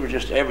energy, so he was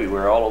just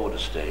everywhere, all over the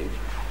stage.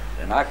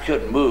 And I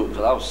couldn't move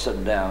because I was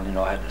sitting down, you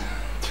know. I had to,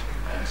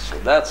 and so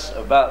that's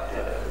about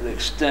the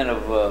extent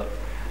of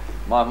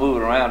my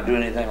moving around,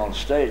 doing anything on the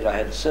stage. I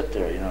had to sit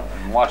there, you know,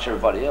 and watch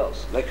everybody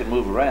else. They could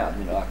move around,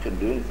 you know. I couldn't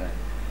do anything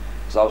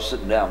because I was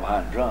sitting down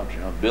behind drums, you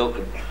know. Bill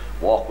could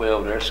walk way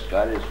over there,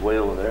 Scotty was way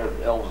over there,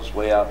 Elvis was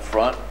way out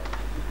front.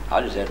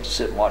 I just had to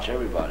sit and watch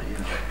everybody, you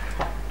know.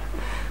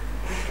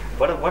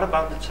 What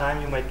about the time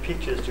you made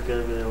pictures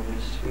together with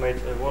Elvis? You made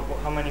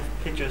how many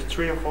pictures?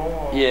 3 or 4?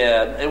 Or?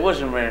 Yeah, it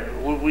wasn't very.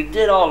 We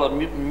did all the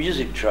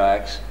music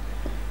tracks,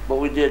 but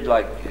we did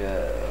like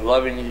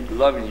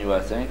 "Loving You," I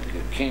think,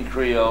 King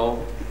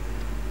Creole,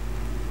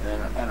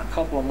 and a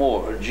couple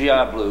more.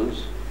 GI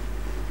Blues.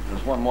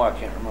 There's one more I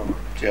can't remember.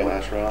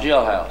 Jailhouse Rock.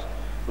 Jailhouse.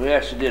 We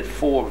actually did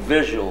 4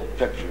 visual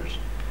pictures,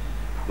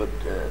 but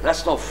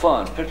that's no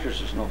fun.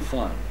 Pictures is no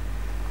fun.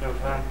 No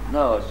fun.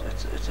 No,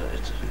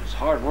 it's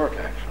hard work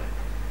actually.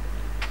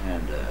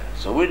 And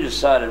so we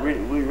decided we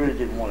really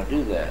didn't want to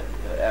do that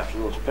after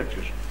those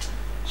pictures.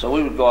 So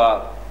we would go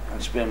out and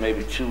spend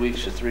maybe 2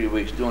 weeks or 3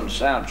 weeks doing the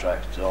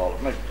soundtracks to all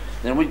of them.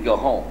 Then we'd go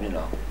home, you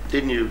know.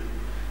 Didn't you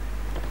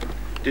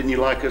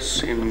like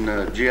us in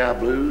GI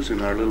Blues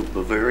in our little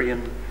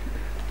Bavarian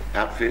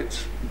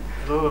outfits?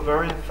 Little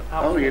Bavarian outfits?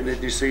 Oh yeah,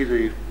 did you see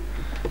the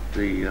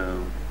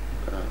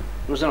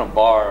It was in a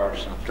bar or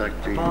something.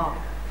 like the bar.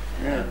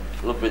 yeah.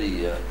 A little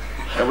bitty.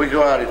 And we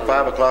go out at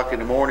 5 o'clock in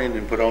the morning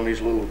and put on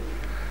these little.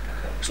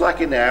 It's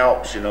like in the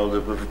Alps, you know, the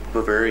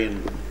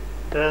Bavarian.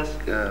 Yes.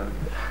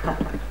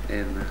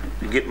 And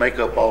you get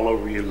makeup all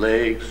over your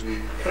legs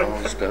and all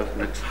that stuff.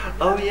 And it's,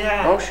 Oh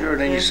yeah. oh sure,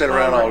 and then you sit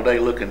around all day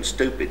looking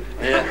stupid.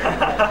 Yeah.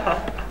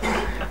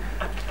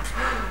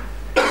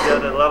 You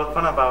had a lot of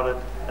fun about it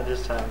at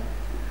this time.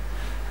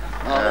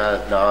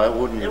 No, it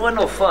wouldn't. It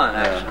wasn't no fun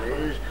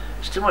actually.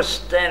 It's too much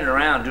standing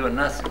around doing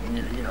nothing.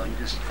 You know,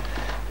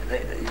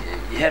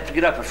 you have to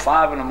get up at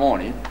 5 in the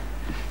morning,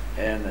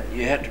 and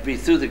you have to be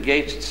through the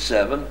gates at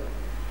 7.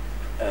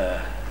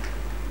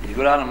 You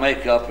go down to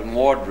makeup and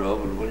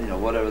wardrobe, and you know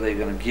whatever they're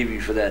going to give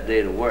you for that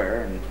day to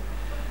wear,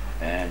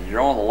 and you're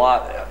on the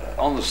lot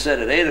on the set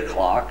at 8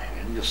 o'clock,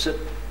 and you'll sit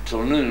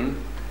till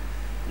noon.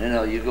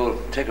 And, you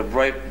go take a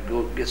break,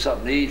 go get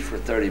something to eat for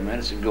 30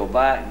 minutes, and go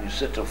back, and you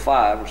sit till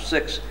 5 or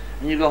 6,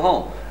 and you go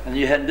home, and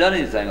you hadn't done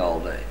anything all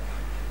day.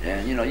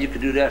 And you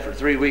could do that for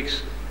 3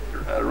 weeks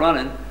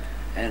running,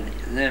 and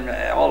then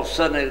all of a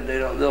sudden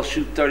they'll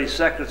shoot 30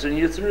 seconds and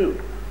you're through.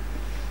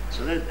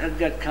 So that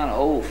got kind of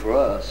old for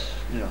us.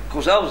 Of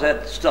course, Elvis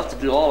had stuff to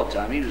do all the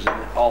time. He was in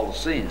all the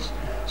scenes,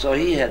 so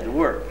he had to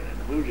work.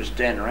 We were just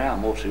standing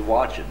around mostly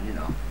watching,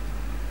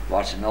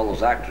 watching all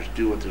those actors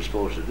do what they're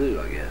supposed to do,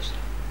 I guess.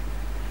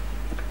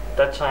 At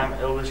that time,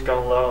 Elvis got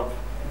a lot of,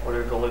 what do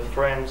you call it,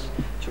 friends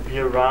to be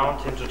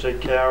around him, to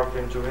take care of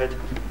him, to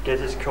get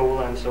his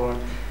cola and so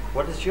on.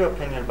 What is your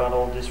opinion about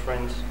all these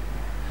friends?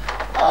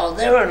 Oh,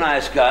 they were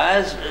nice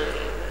guys.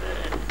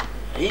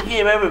 He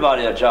gave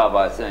everybody a job,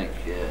 I think.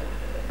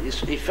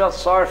 He felt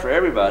sorry for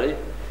everybody.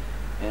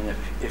 And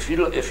if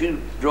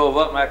you drove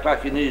up and acted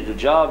like you needed a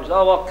job, he said,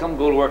 "Oh, well, come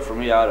go to work for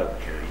me. I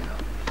don't care,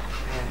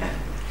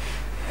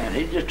 And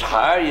he'd just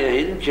hire you.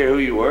 He didn't care who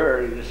you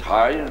were. He'd just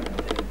hire you. And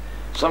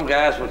some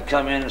guys would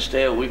come in and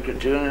stay a week or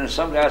two, and then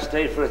some guys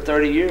stayed for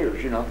 30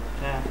 years,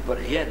 Yeah. But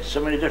he had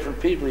so many different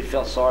people he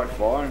felt sorry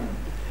for, and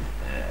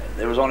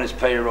they was on his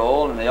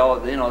payroll, and they all,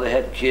 they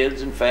had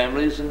kids and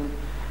families, and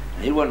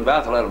he wasn't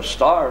about to let them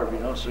starve,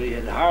 so he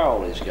had to hire all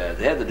these guys.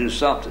 They had to do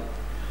something,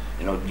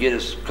 get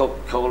his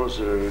Coca-Colas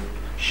or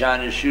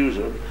shine his shoes,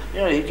 or,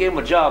 he gave them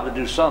a job to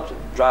do something,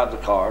 drive the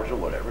cars or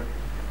whatever.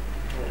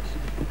 Yes.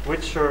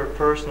 Which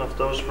person of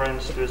those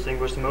friends do you think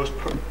was the most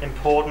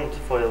important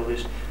for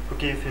Elvis, who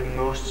gave him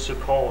most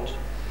support?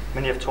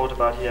 Many have talked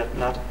about he had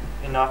not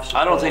enough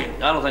support. I don't think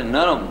none of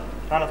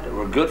them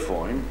were good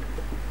for him.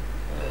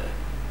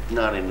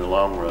 Not in the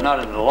long run. Not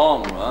in the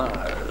long run.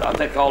 I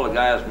think all the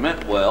guys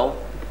meant well,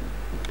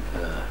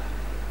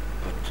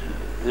 but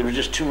there were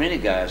just too many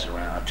guys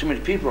around, too many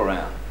people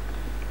around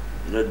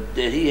that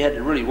he had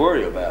to really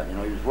worry about. He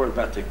was worried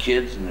about their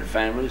kids and their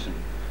families, and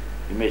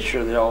he made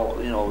sure they all,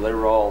 they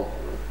were all,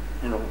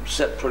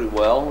 set pretty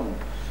well.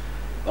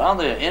 But I don't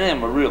think any of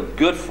them were real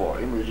good for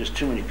him. There were just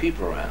too many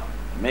people around.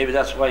 And maybe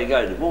that's why he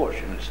got a divorce.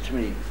 There's too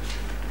many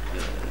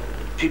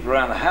people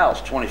around the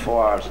house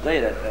 24 hours a day.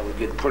 That would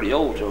get pretty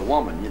old to a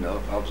woman.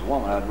 If I was a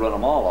woman, I'd run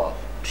them all off.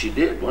 She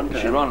did one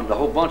time. She run the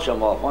whole bunch of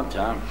them off one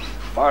time.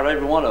 Fired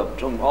every one of them,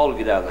 told them all to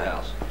get out of the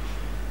house.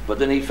 But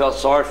then he felt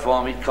sorry for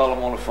them. He'd call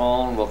them on the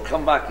phone. Well,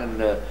 come back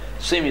and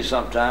see me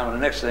sometime. And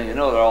the next thing you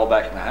know, they're all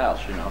back in the house,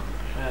 you know.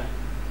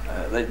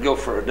 Yeah. They'd go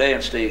for a day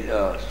and stay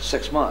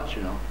 6 months,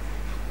 you know.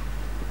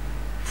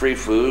 Free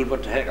food,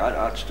 what the heck,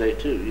 I'd stay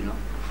too, you know.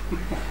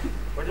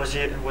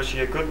 Was she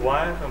a good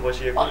wife, and was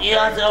she a good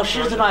Yeah,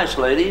 she's a nice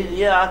lady.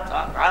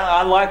 Yeah,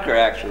 I like her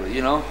actually,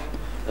 you know.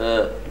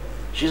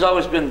 She's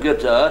always been good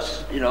to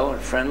us, you know,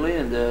 and friendly,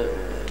 and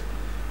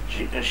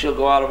she'll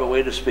go out of her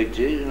way to speak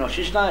to you. You know,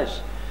 she's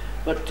nice.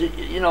 But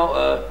you know,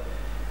 I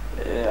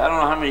don't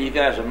know how many of you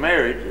guys are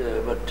married,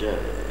 but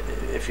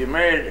if you're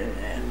married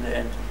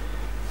and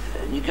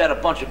you got a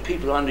bunch of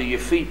people under your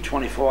feet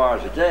 24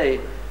 hours a day,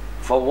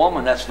 for a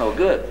woman that's no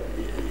good.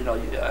 You know,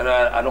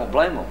 I don't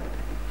blame them.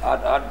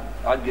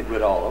 I'd get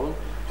rid of all of them.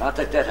 I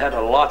think that had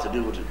a lot to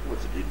do with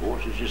the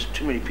divorce. There's just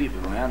too many people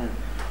around, and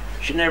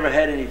she never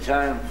had any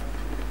time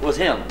with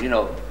him, you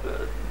know,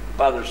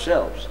 by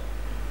themselves.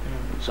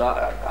 So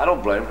I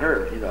don't blame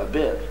her, you know, a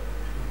bit.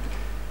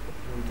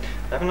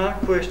 I have another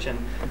question.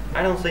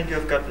 I don't think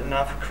you've got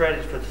enough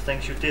credit for the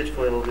things you did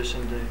for Elvis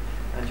in the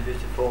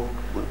 1954.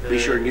 Well, be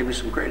sure and give me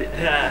some credit.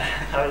 Yeah,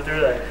 I will do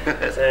that.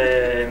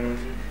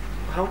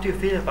 How do you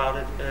feel about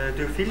it?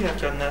 Do you feel you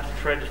have got enough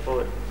credit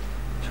for it?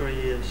 3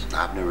 years.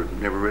 I've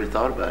never really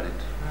thought about it.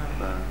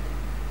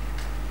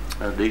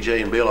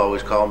 DJ and Bill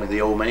always called me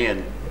the old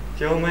man.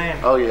 The old man?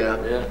 Oh yeah.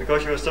 Yeah.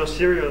 Because you were so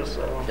serious.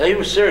 Yeah, he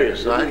was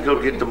serious. So I had to go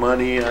get the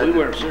money. We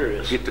weren't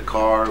serious. Get the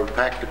car,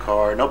 pack the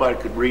car. Nobody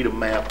could read a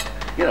map.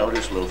 You know,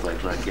 just little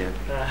things like that.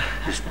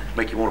 Just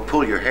make you want to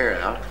pull your hair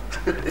out.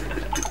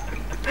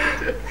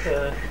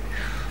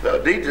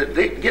 Need to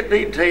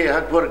tell you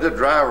what a good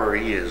driver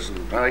he is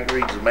and how he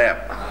reads the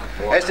map.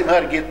 Asked him how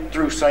to get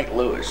through St.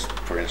 Louis,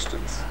 for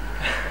instance.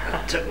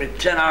 It took me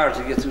 10 hours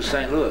to get through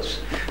St. Louis.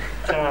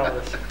 10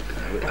 hours.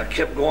 I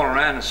kept going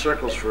around in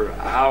circles for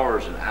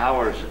hours and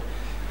hours,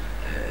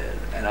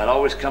 and I'd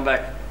always come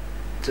back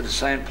to the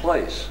same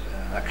place.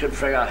 I couldn't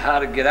figure out how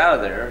to get out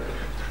of there.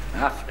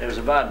 It was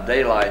about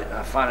daylight.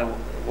 I finally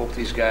woke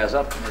these guys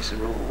up, and they said,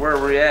 well, where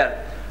were we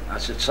at? I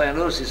said, St.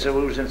 Louis. He said,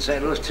 we was in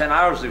St. Louis 10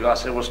 hours ago. I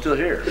said, we're still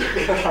here.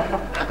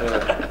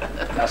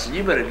 I said,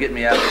 you better get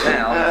me out of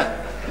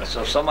town.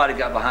 So somebody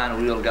got behind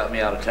the wheel and got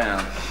me out of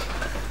town.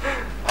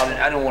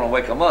 I didn't want to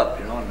wake them up,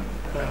 you know.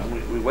 And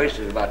we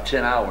wasted about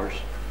 10 hours.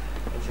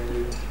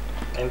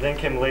 And then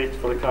came late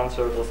for the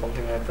concert or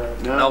something like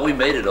that. No, we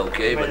made it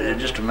okay, but it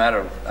was just a matter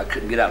of I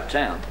couldn't get out of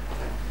town.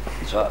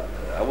 So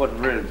I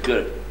wasn't really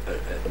good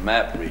at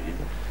map reading.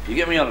 If you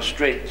get me on a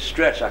straight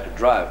stretch, I could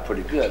drive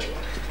pretty good.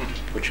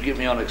 But you get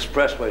me on an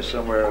expressway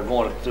somewhere or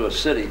going through a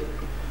city,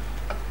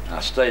 I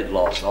stayed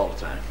lost all the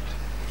time.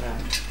 Yeah.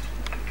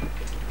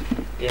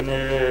 In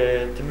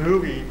the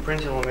movie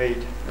Principal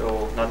made,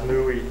 or not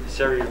movie,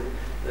 series,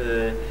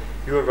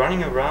 you were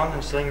running around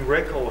and selling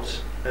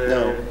records.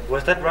 No.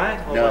 Was that right,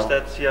 or No. was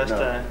that just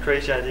No. a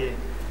crazy idea?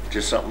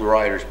 Just something the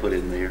writers put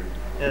in there.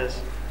 Yes.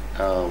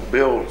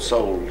 Bill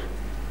sold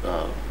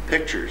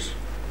pictures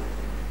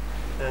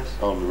Yes.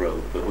 on the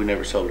road, but we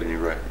never sold any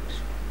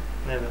records.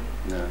 Never.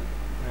 No.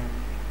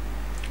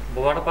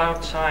 But what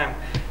about time?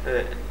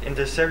 In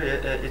the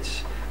series,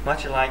 it's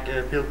much like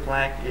Bill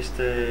Black is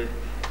the,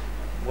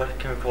 what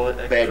can we call it?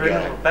 A Bad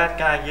criminal. guy. Bad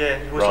guy, yeah.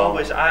 He was Wrong.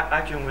 always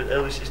arguing with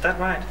Elvis. Is that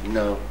right?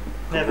 No,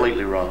 Never.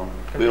 completely wrong.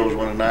 Bill was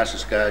one of the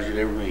nicest guys you'd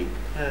ever meet.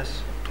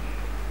 Yes.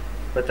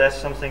 But that's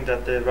something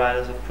that the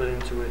writers have put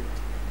into it.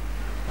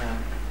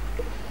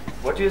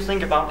 What do you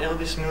think about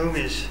Elvis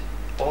movies?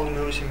 All the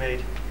movies he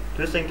made.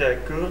 Do you think they're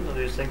good, or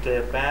do you think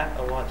they're bad,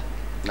 or what?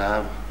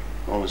 Now,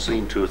 I've only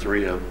seen 2 or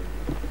 3 of them.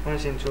 Only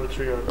seen 2 or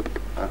 3 of them.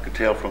 I could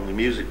tell from the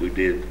music we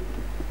did.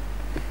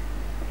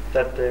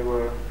 That they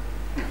were.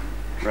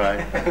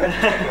 Right.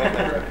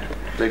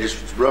 They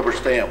just rubber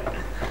stamp.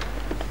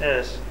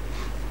 Yes.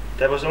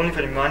 That was only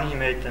for the money he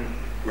made them.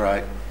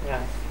 Right.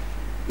 Yeah.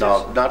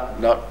 No, not.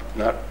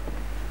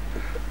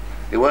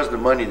 It wasn't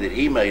the money that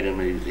he made them.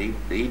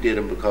 He did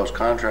them because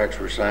contracts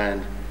were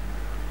signed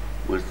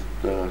with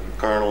the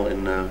Colonel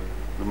and the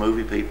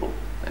movie people,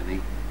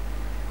 and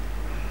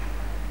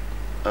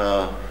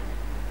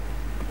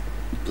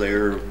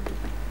their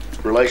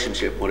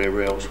relationship,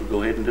 whatever else, would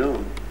go ahead and do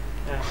them.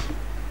 Yeah.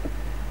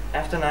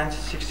 After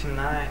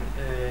 1969,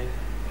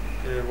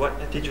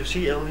 what did you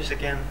see Elvis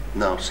again?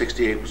 No,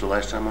 68 was the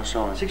last time I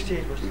saw him.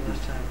 68 was the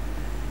last time.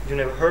 You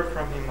never heard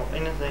from him or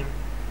anything?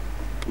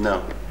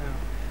 No. No.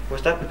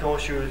 Was that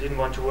because you didn't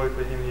want to work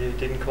with him? He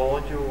didn't call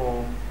you,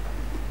 or?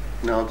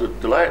 No,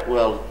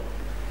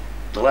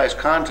 the last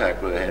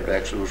contact we had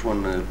actually was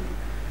when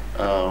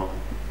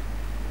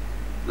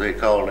they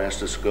called and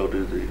asked us to go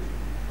do the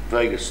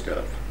Vegas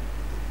stuff,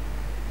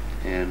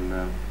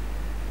 and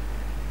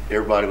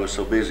everybody was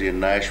so busy in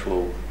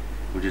Nashville,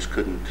 we just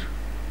couldn't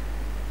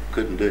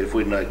do it. If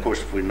we'd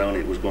known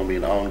it was going to be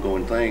an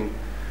ongoing thing,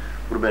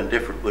 it would have been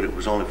different. But it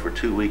was only for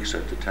 2 weeks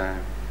at the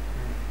time.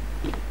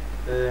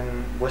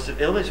 Was it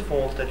Elvis'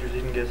 fault that you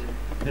didn't get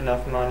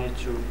enough money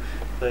to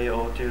play,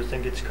 or do you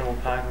think it's Colonel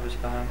Parker was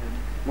behind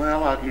it?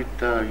 Well, you'd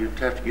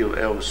have to give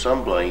Elvis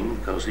some blame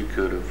because he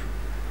could have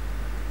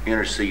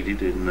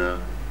interceded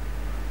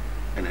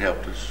and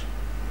helped us,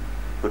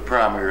 but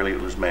primarily it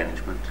was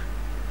management.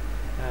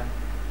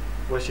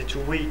 Was he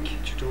too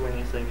weak to do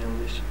anything,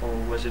 Elvis, or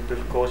was it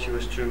because he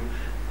was too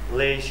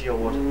lazy, or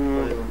what?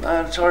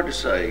 It's hard to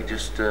say.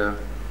 Just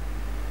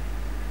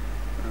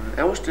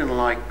Elvis didn't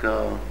like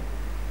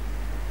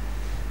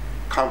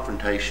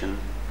confrontation,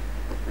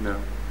 you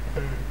know.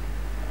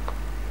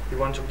 You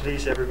want to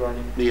please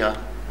everybody. Yeah.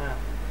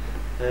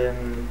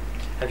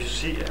 Have you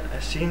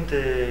seen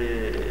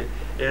the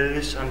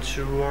Elvis on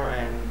tour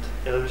and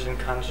Elvis in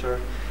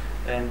concert,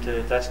 and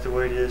that's the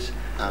way it is?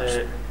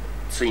 I've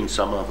seen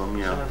some of them,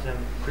 yeah. Some of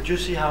them. Could you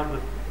see how it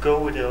would go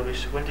with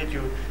Elvis? When did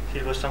you see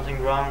there was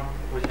something wrong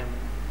with him?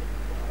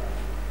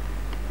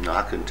 No,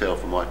 I couldn't tell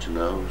from watching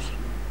those.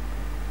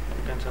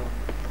 You can tell.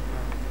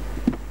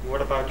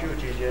 What about you,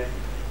 DJ?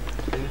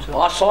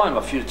 Well, I saw him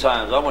a few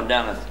times. I went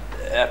down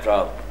after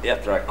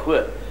I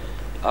quit.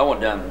 I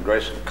went down to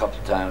Grayson a couple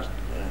of times.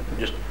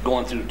 Just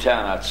going through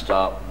town, I'd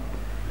stop.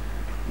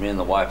 Me and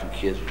the wife and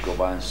kids would go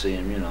by and see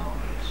him, you know.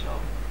 So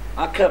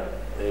I kept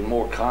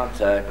more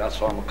contact. I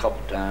saw him a couple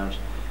of times.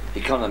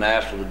 He'd come to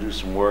Nashville to do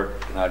some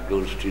work, and I'd go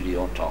to the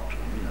studio and talk to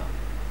him, you know.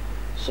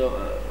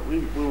 So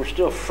we were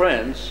still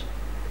friends,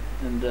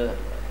 and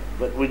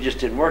but we just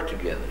didn't work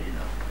together, you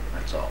know.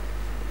 That's all.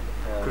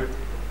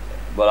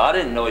 But I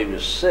didn't know he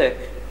was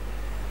sick.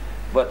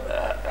 But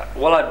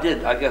well, I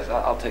did. I guess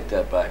I'll take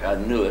that back. I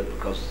knew it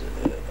because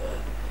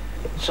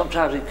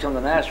sometimes he'd come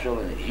to Nashville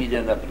and he'd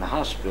end up in the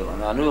hospital.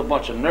 And I knew a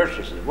bunch of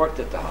nurses that worked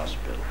at the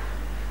hospital,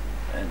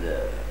 and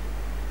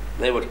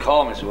they would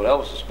call me and say, "Well,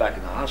 Elvis is back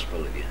in the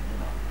hospital again, you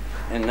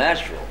know, in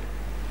Nashville."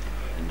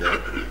 And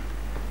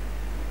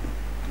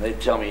they'd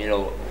tell me, you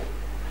know,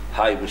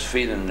 how he was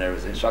feeling and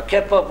everything. So I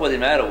kept up with him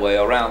that way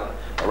around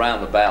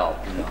the ballot,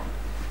 you know.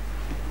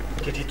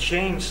 Did he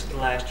change the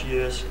last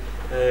years?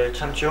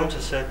 Tom Jones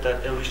has said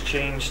that Elvis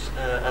changed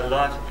a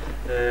lot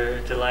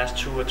the last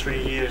 2 or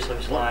 3 years of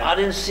his life. I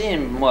didn't see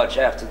him much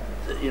after,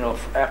 you know,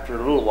 after a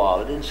little while.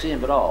 I didn't see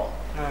him at all.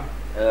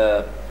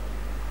 No.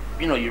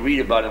 You know, you read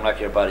about him like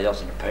everybody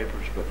else in the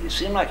papers, but it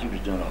seemed like he was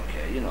doing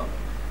okay, you know.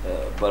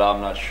 But I'm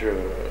not sure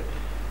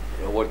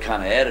what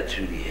kind of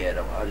attitude he had.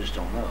 I just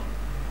don't know,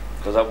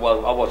 because I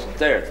wasn't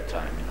there at the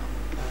time, you know.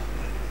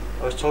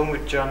 I was talking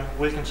with John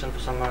Wilkinson for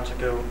some months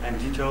ago, and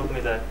he told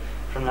me that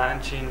from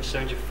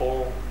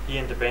 1974, he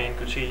and the band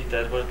could see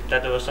that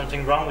there was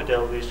something wrong with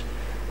Elvis.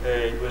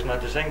 He was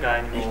not the same guy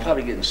anymore. He's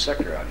probably getting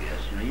sicker, I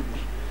guess. You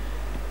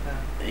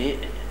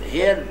know, he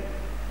had,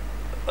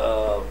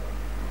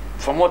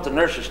 from what the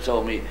nurses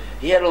told me,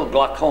 he had a little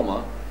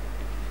glaucoma.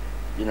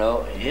 You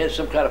know, he had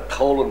some kind of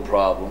colon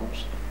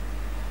problems.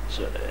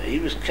 So he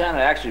was kind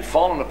of actually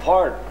falling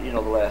apart, you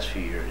know, the last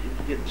few years. He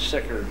was getting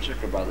sicker and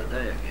sicker by the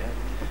day, I guess.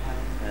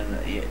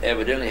 And he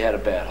evidently had a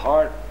bad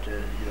heart, you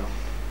know.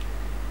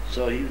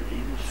 So he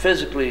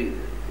physically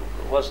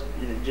wasn't,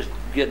 you know, just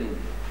getting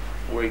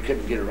where he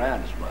couldn't get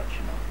around as much,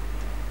 you know.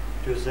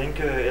 Do you think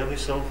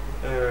Elvis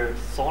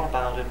thought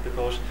about it?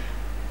 Because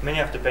many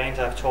of the bands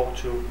I've talked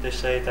to, they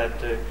say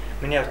that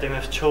many of them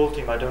have told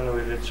him, I don't know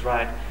if it's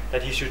right,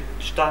 that he should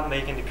stop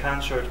making the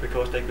concerts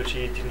because they could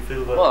see he didn't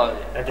feel well.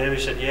 And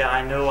Elvis said, yeah,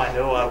 I know, I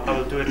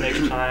will do it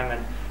next time,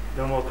 and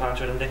no more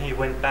concert. And then he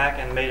went back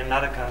and made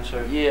another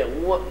concert. Yeah,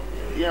 what,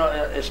 you know,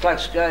 it's like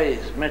Scotty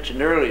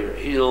mentioned earlier,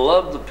 he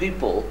loved the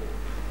people,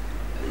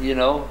 you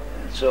know,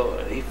 so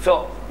he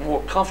felt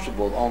more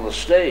comfortable on the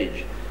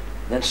stage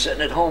than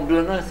sitting at home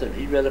doing nothing.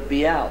 He'd rather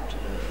be out,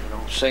 you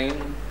know,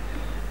 singing,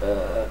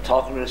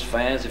 talking to his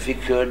fans if he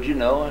could, you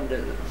know, and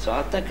so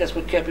I think that's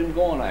what kept him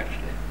going,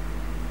 actually.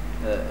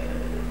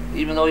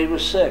 Even though he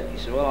was sick, he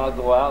said, well, I'll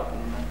go out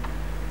and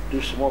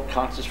do some more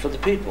concerts for the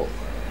people.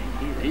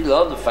 He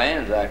loved the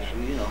fans,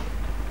 actually, you know.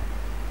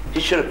 He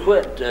should have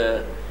quit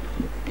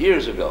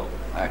years ago,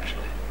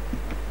 actually.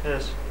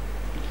 Yes.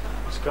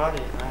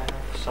 Scotty, I have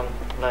some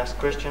last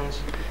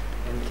questions.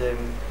 And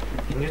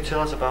can you tell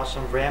us about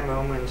some rare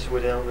moments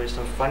with Elvis,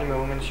 some funny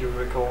moments you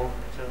recall?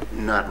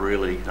 Not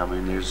really. I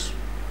mean, there's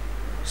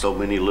so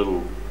many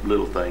little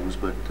things,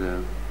 but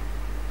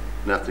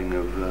nothing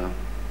of,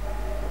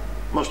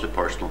 mostly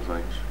personal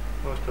things.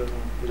 Most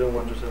personal. You don't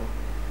want to tell.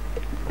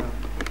 No.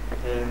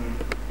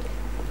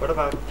 What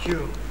about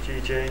you,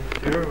 GJ?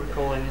 Do you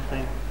recall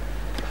anything?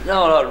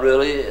 No, not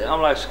really.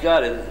 I'm like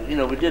Scotty. You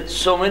know, we did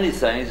so many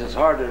things, it's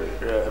hard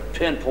to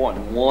pinpoint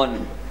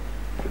one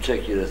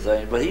particular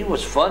thing. But he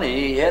was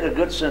funny. He had a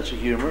good sense of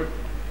humor.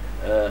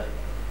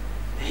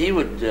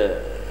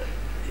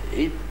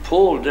 He'd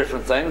pull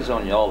different things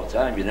on you all the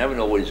time. You never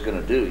know what he's going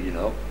to do, you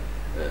know.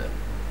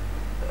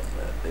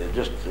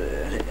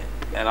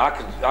 And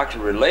I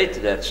could relate to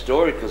that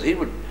story because he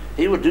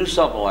would do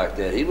something like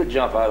that. He would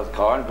jump out of the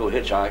car and go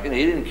hitchhiking.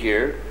 He didn't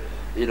care,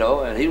 you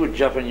know, and he would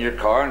jump in your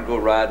car and go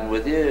riding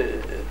with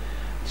you.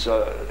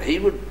 So he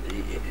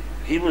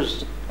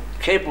was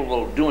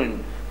capable of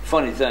doing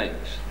funny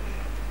things.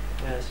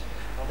 Yes.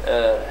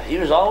 He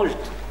was always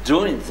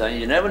doing things.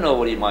 You never know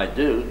what he might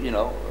do, you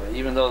know,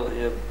 even though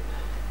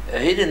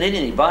He didn't need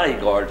any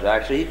bodyguards,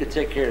 actually. He could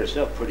take care of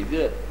himself pretty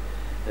good.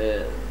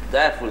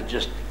 That was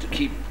just to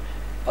keep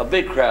a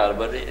big crowd.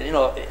 But, you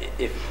know,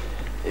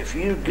 if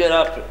you get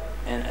up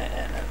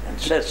and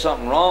said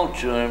something wrong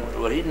to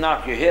him, well, he'd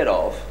knock your head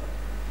off.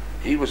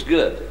 He was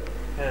good.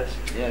 Yes.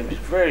 Yeah, he was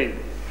very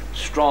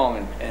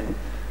strong and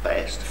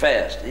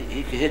fast.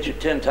 He could hit you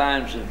 10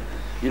 times and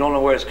you don't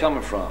know where it's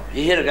coming from.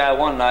 He hit a guy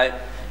one night,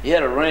 he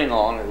had a ring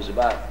on, it was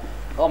about,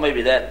 oh,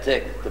 maybe that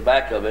thick, the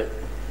back of it,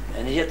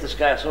 and he hit this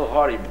guy so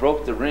hard he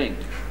broke the ring.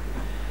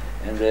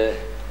 And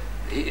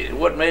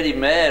what made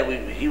him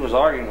mad, he was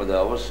arguing with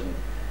Elvis, and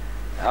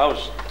I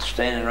was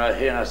standing right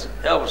here, and I said,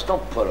 Elvis,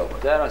 don't put up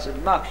with that. I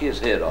said, knock his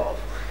head off.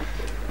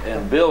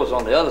 And Bill was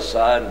on the other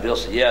side, and Bill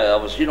said, yeah,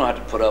 Elvis, you don't have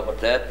to put up with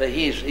that.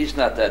 He's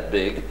not that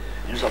big.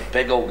 He was a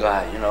big old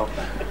guy, you know.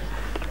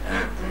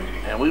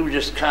 And we were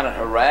just kind of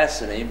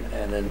harassing him,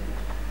 and then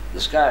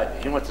this guy,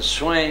 he went to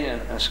swing,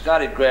 and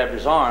Scotty grabbed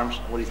his arms.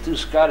 Well, he threw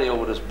Scotty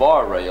over this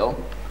bar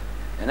rail,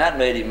 and that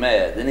made him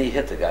mad. Then he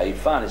hit the guy. He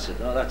finally said,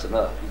 no, that's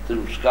enough. He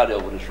threw Scotty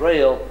over this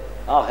rail.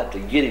 I'll have to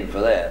get him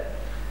for that.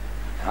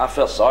 And I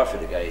felt sorry for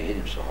the guy. He hit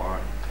him so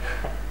hard.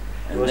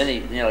 And then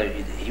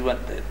he went.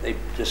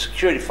 The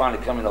security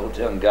finally come in the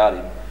hotel and got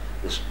him.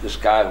 This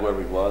guy,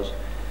 whoever he was,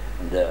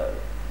 and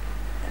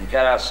he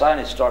got outside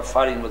and he started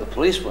fighting with a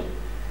policeman,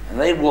 and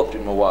they whooped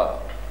him a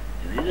while.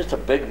 And he's just a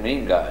big,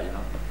 mean guy, you know.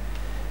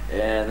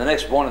 And the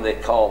next morning they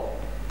called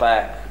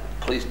back.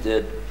 The police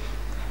did,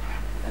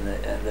 and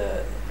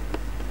the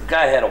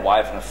guy had a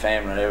wife and a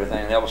family and everything.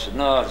 And Elvis said,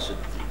 no, I said,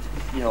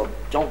 you know,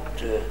 don't.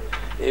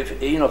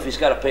 If he's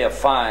got to pay a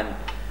fine,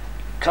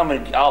 come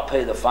and I'll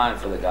pay the fine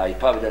for the guy. He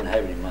probably doesn't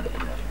have any money.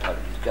 You know,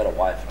 he's got a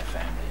wife and a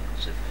family.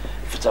 He said,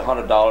 if it's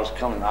 $100,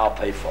 come and I'll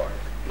pay for it.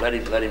 Let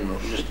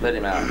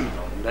him out. You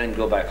know, let him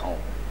go back home.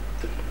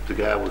 The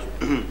guy was,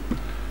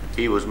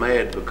 he was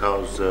mad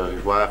because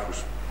his wife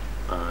was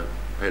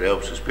had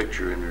Elvis's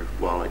picture in her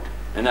wallet.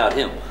 And not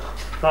him.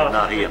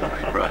 Not him,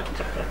 right?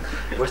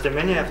 Was there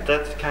many of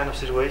that kind of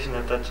situation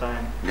at that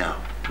time? No.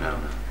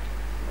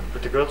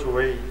 But the girls were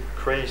very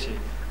crazy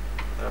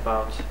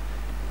about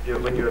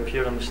when you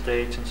appeared on the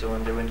stage and so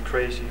on. They went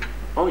crazy.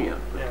 Oh yeah.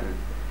 Yeah.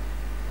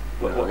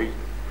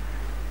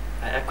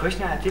 A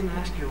question I didn't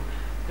ask you.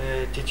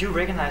 Did you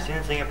recognize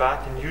anything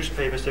about the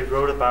newspapers they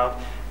wrote about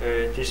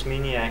this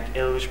maniac,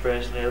 Elvis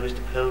Presley, Elvis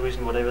the Pelvis,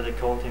 and whatever they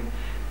called him?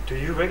 Do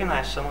you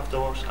recognize some of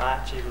those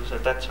articles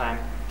at that time?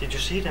 Did you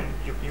see them,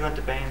 you and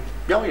the band?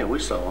 Oh yeah, we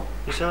saw them.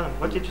 You saw them.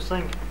 What did you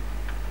think?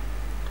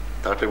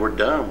 Thought they were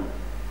dumb.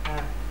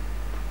 Yeah.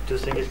 Do you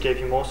think it gave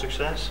you more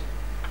success?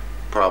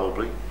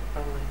 Probably.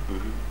 Probably.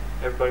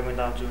 Mm-hmm. Everybody went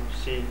out to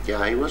see.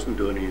 Yeah, he wasn't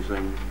doing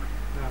anything,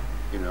 No.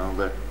 you know,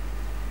 that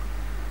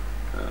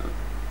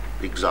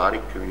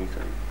exotic or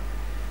anything.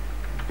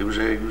 He was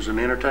an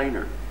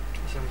entertainer.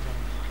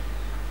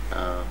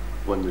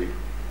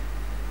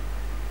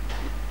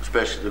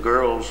 Especially the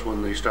girls,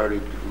 when they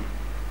started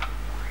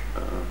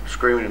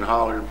screaming and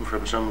hollering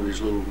from some of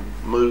these little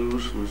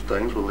moves and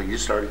things, well, they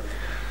just started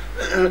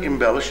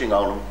embellishing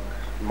on them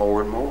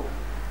more and more.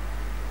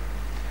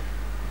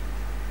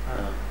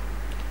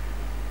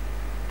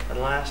 At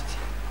last,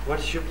 what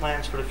is your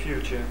plans for the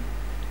future?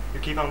 You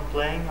keep on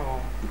playing,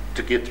 or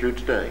To get through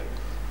today.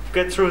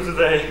 get through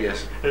today?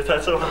 Yes. Is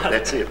that so hard?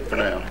 That's it for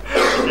now.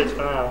 That's it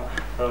for now.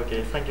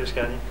 Okay, thank you,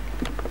 Scotty.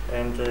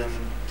 And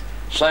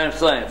Same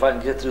thing. If I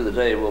can get through the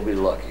day, we'll be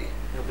lucky.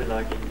 you'll be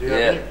lucky. Do you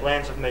have any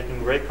plans of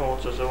making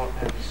records or so,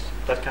 and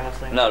that kind of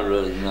thing? Not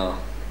really, no.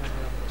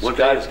 One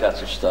Scotty's day- got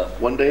some stuff.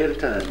 One day at a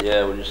time.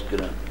 Yeah,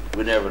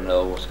 we never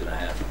know what's gonna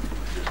happen.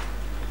 Just,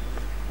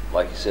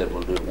 like you said,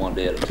 we'll do it one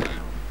day at a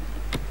time.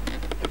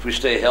 If we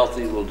stay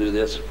healthy, we'll do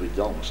this. If we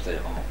don't, we'll stay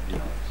home. You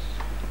know,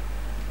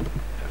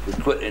 if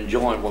we quit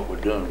enjoying what we're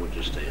doing, we'll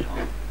just stay at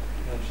home.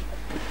 Yes.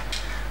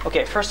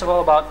 Okay, first of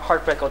all about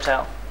Heartbreak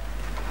Hotel.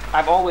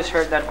 I've always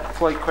heard that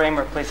Floyd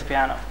Kramer plays the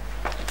piano.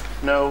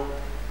 No.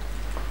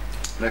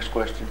 Next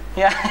question.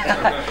 Yeah,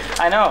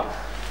 I know,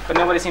 but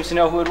nobody seems to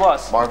know who it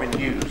was. Marvin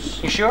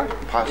Hughes. You sure?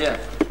 Positive.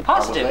 Positive. I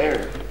was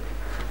there.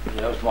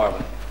 Yeah, that was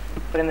Marvin.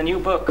 But in the new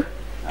book.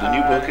 The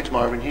new book, it's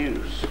Marvin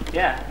Hughes.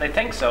 Yeah, they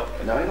think so.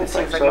 No, I don't It think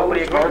seems like so.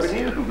 nobody It's agrees.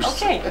 Marvin Hughes.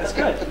 Okay, that's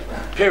good.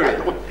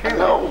 Period.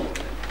 No.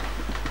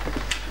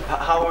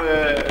 How,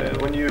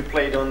 when you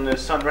played on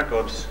Sun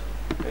Records,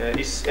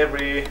 is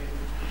every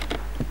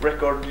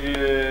record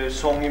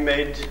song you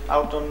made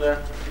out on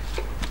the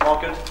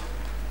market?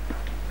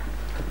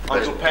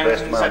 Uncle Pen,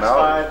 best of my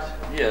Satisfied?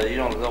 Yeah, you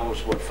don't know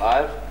what,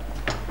 5?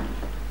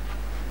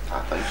 I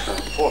think so.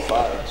 4 or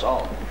 5, that's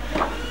all.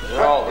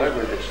 They're all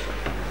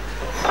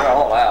They're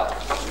all out.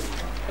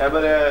 Yeah,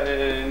 but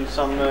in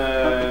some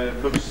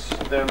books,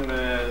 they're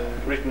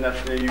written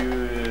that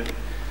you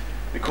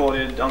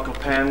recorded Uncle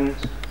Pen,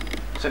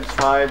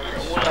 Satisfied.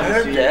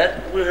 Well,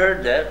 we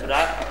heard that, but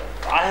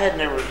I had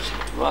never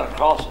run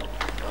across it.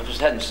 I just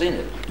hadn't seen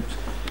it.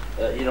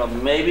 You know,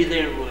 maybe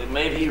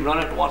he run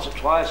it once or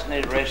twice and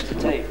they erased the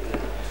tape.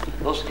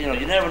 Those, you know,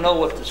 you never know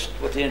what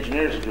the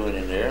engineers are doing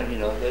in there. You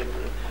know,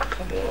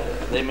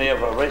 they may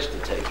have erased the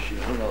tapes. You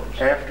know, who knows?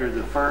 After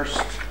the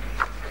first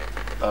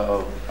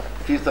A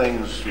few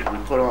things we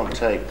put on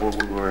tape where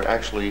we were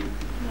actually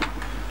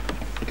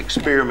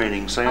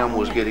experimenting. Sam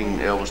was getting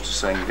Elvis to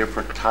sing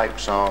different type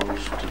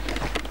songs,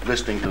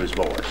 listening to his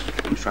voice.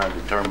 He was trying to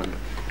determine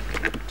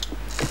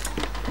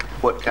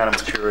what kind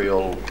of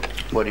material,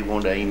 what he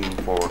wanted to aim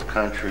for,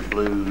 country,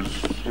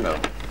 blues, you know.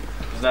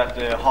 Is that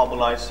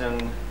Hobblies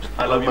and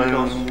I Love You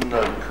Moon,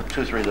 Because?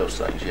 2 or 3 of those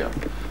things, yeah.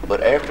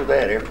 But after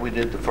that, after we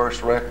did the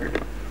first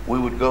record, we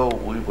would go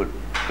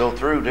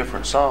through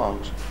different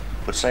songs,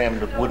 but Sam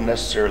wouldn't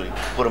necessarily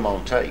put them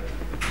on tape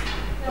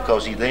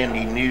because he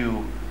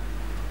knew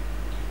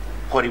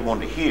what he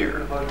wanted to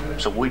hear.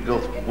 So we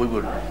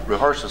would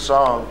rehearse a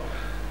song,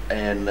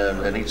 and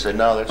he'd say,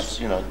 no,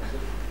 that's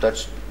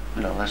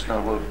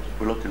not what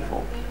we're looking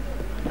for.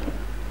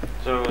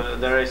 So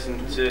there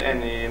isn't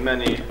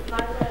many.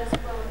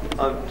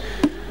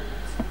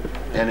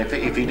 And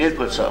if he did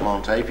put something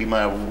on tape, he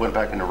might have went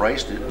back and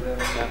erased it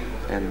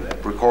and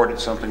recorded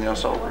something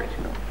else over it.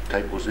 You know,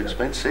 tape was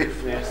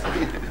expensive. Yes.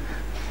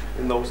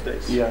 In those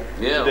days. Yeah.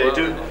 Yeah, They well,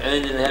 do. and he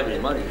didn't have any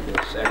money.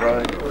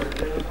 Right.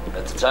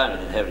 At the time, he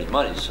didn't have any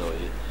money, so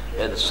he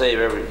had to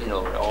save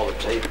all the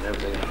tape and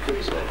everything he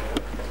could save.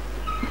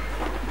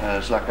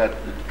 It's like I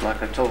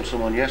told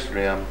someone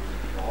yesterday. I'm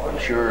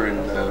sure in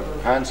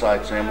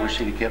hindsight, Sam wish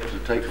he'd have kept the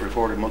tape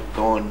recorder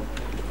going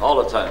All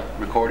the time.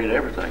 recorded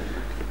everything.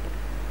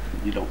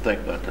 You don't think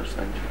about those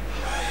things.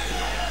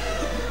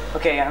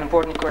 Okay, an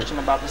important question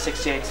about the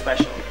 68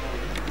 special.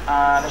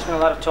 There's been a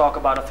lot of talk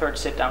about a third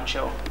sit-down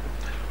show.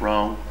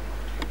 Wrong.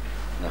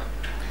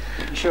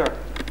 You sure?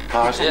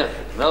 Possible.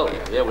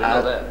 Yeah, we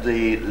know that.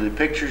 The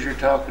pictures you're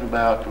talking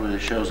about, where it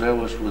shows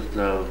Elvis with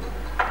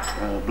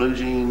blue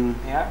jean,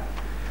 Yeah.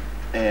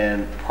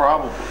 and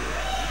probably,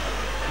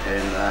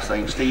 and I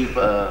think Steve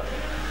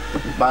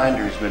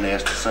Binder's been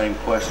asked the same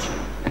question,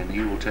 and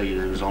he will tell you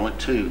there was only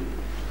 2.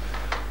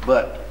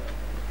 But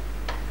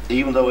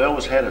even though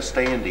Elvis had a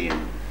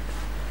stand-in,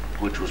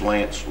 which was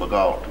Lance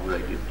Legault,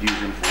 they could use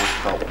him for what's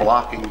called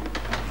blocking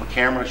for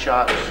camera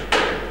shots.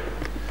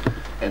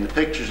 And the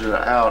pictures that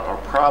are out are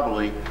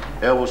probably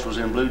Elvis was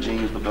in blue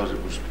jeans because it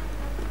was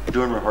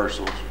during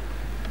rehearsals,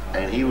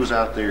 and he was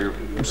out there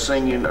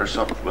singing or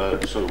something.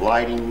 So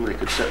lighting, they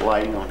could set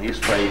lighting on his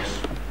face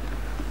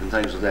and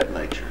things of that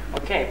nature.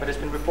 Okay, but it's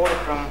been reported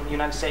from the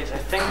United States, I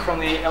think from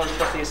the Elvis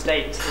Presley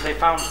estate, that they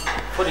found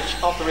footage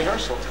of the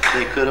rehearsals.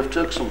 They could have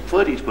took some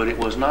footage, but it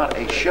was not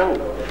a show.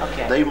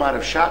 Okay. They might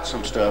have shot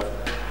some stuff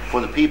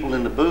for the people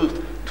in the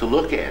booth to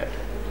look at,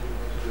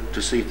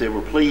 to see if they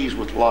were pleased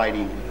with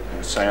lighting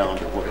and sound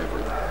or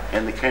whatever,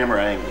 and the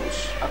camera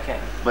angles. Okay.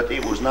 But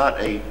it was not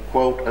a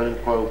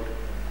quote-unquote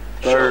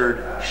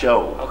third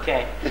show.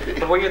 Okay.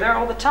 But were you there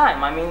all the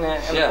time? I mean, in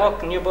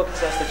the new book, it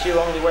says that you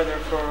only were there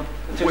for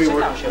 2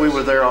 sit-down shows. We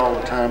were there all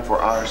the time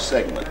for our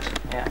segment.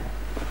 Yeah.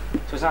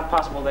 So it's not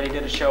possible that he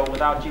did a show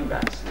without you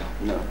guys?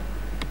 No.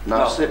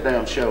 Not a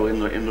sit-down show in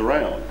the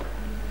round.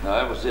 No,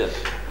 that was it.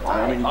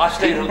 I mean, I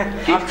stayed.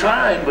 keep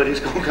trying, but it's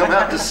going to come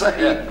out the same.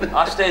 Yeah,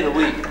 I stayed a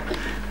week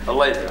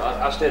later.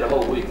 I stayed a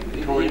whole week.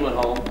 He went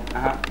home,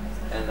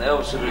 and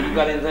Elvis said, "You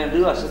got anything to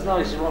do?" I said, "No."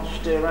 He said, "Why don't you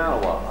stay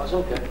around a while?" I said,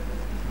 "Okay."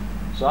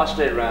 So I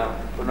stayed around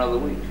for another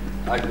week.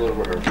 I could go to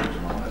rehearsals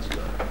and all that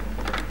stuff.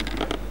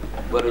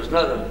 But there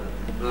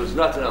was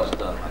nothing else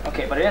done.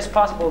 Okay, but it is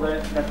possible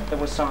that there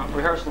was some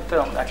rehearsal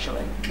filmed,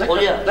 actually. They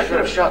could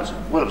have shot some,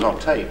 well, it was on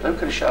tape. They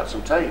could have shot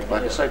some tape,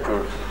 like I say,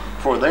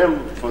 for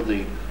them, for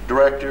the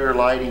director,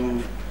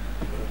 lighting,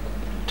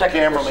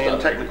 cameraman,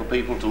 technical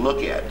people to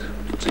look at,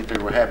 to see if they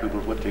were happy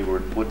with what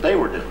they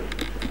were doing.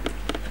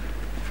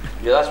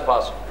 Yeah, that's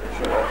possible.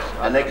 Sure.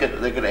 And they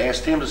could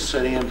ask him to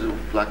sit in to,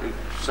 like I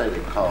say,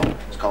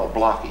 it's called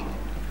blocking.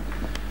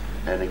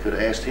 And they could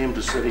have asked him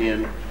to sit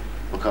in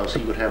because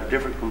he would have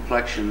different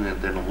complexion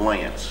than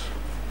Lance.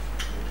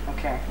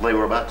 Okay. They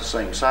were about the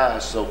same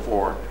size, so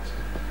for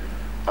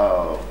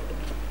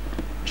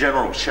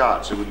general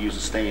shots, they would use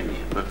a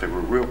stand-in. But if they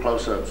were real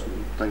close-ups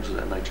and things of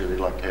that nature, they'd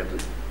like to have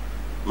the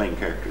main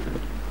character.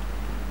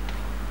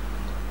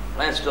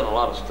 Lance done a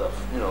lot of stuff,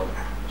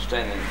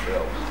 standing in for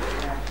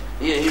Elvis.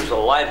 He was a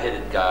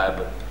light-headed guy,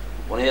 but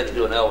when he had to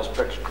do an Elvis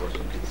picture, of course,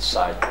 he'd get the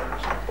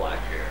sideburns and black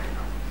hair.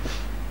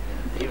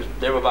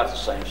 They were about the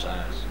same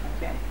size.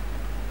 Okay.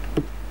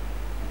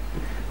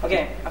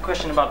 Okay, a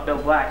question about Bill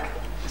Black.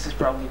 This is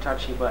probably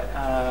touchy, but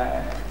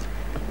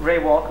Ray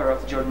Walker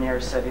of the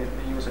Jordanaires said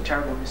he was a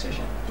terrible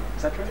musician.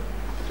 Is that true?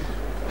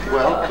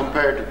 Well,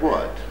 compared to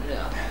what?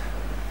 Yeah.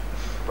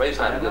 Ray's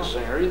not a good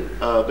singer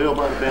either. Bill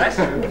might have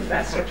been.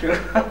 That's true.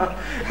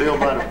 Bill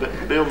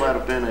might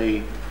have been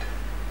a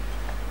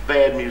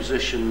bad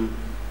musician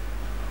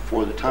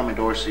for the Tommy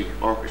Dorsey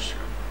Orchestra,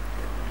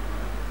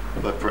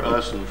 but for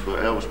us and for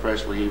Elvis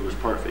Presley, he was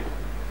perfect.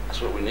 That's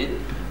what we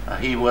needed.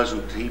 He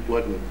wasn't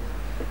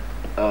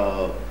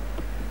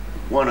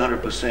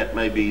 100%.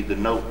 Maybe the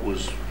note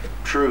was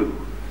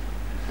true,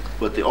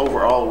 but the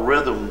overall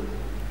rhythm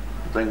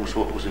thing was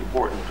what was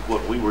important to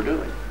what we were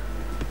doing.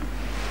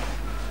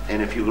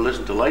 And if you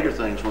listen to later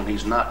things when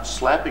he's not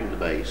slapping the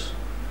bass,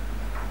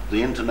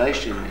 the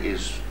intonation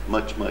is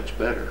much, much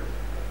better.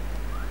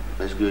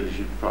 as good as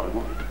you probably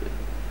want it to be.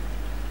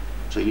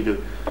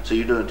 So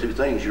you're doing two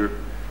things.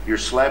 You're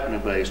slapping the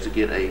bass to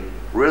get a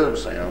rhythm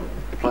sound,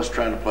 plus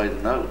trying to play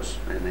the notes,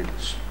 and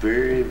it's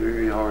very,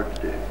 very hard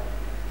to do.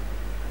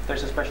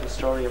 There's a special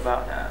story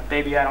about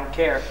 "Baby I Don't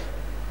Care."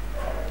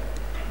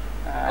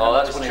 Oh,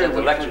 that's when he had the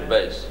electric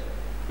bass.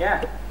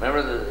 Yeah.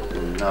 Remember the?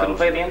 Couldn't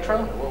play the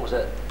intro. What was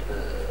that?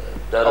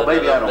 Oh,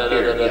 Baby I Don't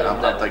Care. Yeah,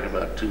 I'm not thinking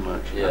about it too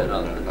much.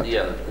 Yeah,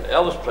 yeah.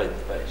 Elvis played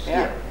the bass.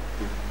 Yeah.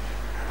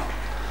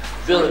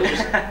 Bill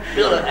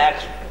had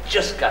actually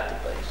just got the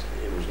bass.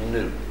 It was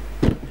new,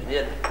 and he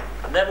had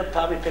never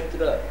probably picked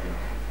it up.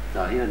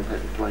 No, he didn't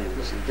play it.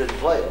 Just didn't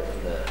play it.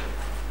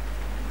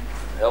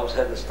 And Elvis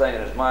had this thing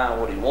in his mind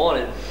what he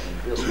wanted.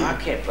 And Bill said, "I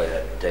can't play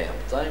that damn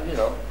thing, you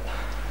know."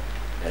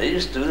 And he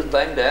just threw the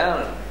thing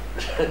down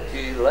and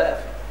he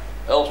left.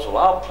 Elvis said,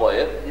 "I'll play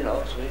it," you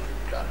know. So he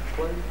got to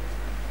play it.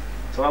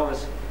 So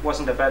Elvis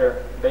wasn't a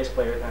better bass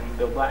player than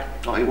Bill Black.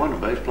 Oh, he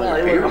wasn't a bass player.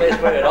 No, he wasn't a bass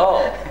player at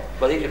all.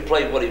 But he could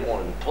play what he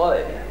wanted to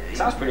play. Yeah.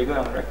 Sounds pretty good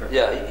on the record.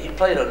 Yeah, he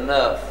played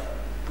enough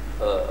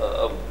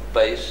of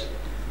bass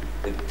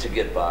to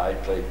get by. He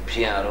played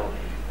piano,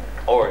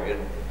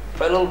 organ,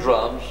 played little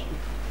drums,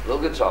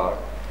 little guitar.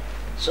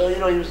 So, you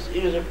know, he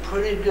was a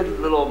pretty good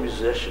little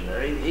musician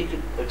there. He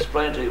could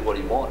explain to you what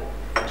he wanted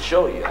and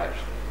show you,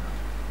 actually.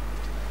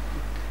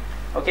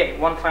 Okay,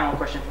 one final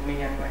question for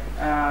me anyway.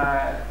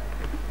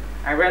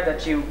 I read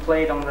that you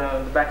played on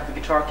the back of the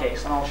guitar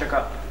case on All Shook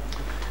Up.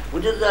 We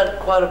did that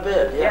quite a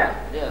bit, yeah.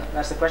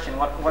 That's the question.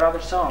 What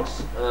other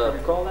songs? Do you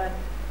recall that?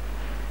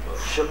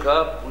 Shook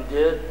Up, we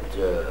did.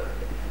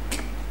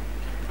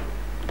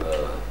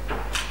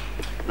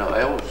 No,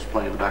 Elvis was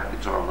playing the back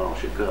guitar on All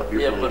Shook Up.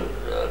 Yeah,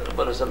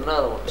 but there's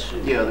another one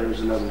too. Yeah, there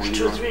was another one.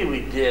 2 or 3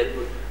 we did.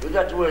 We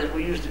got to where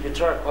we used the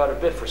guitar quite a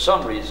bit for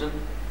some reason.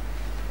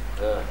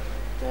 Dang, what's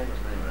the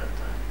name of that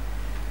thing?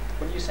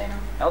 What did you say now?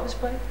 Elvis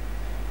played?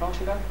 All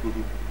Shook Up?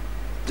 Mm-hmm.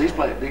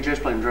 DJ's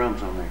playing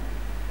drums on there.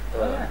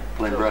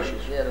 Playing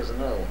brushes. Yeah, there's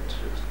another one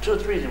too. 2 or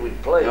 3 that we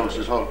played. Elvis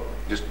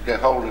just got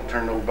hold of it,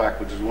 turned over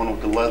backwards. There's one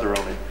with the leather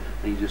on it.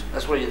 And he just.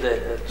 That's where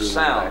that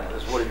sound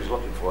is what he was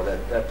looking for.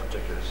 That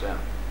particular sound.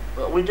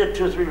 But we did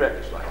 2 or 3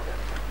 records like that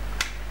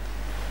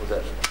with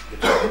that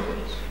guitar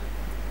case.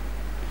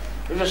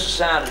 It was just a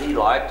sound that he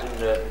liked,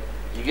 and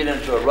you get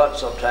into a rut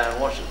sometime.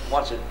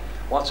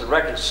 Once the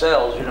record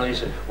sells, you know, you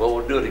say, well,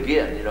 we'll do it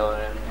again, you know,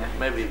 and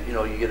maybe, you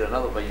know, you get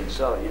another million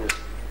selling.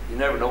 You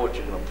never know what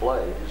you're going to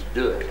play. You just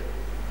do it.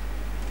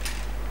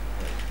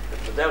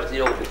 But that was the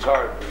old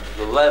guitar,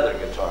 the leather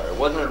guitar. It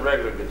wasn't a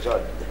regular guitar.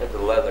 It had the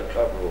leather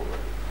cover over it.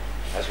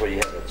 That's where you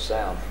had that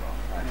sound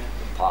from, right?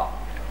 The pop.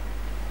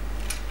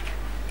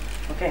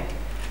 Okay.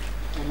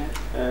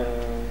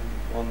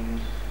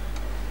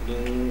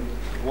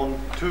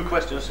 Two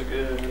questions.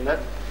 That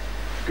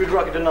Good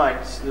Rock of the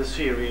Night, the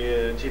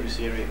series, TV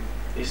series,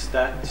 is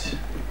that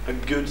a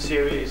good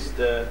series? Is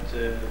that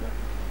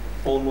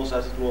almost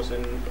as it was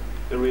in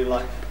the real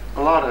life?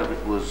 A lot of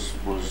it was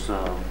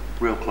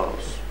real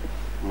close.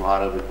 A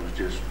lot of it was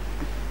just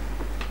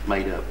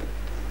made up.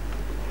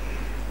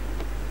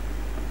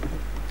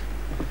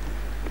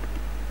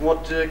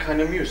 What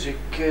kind of music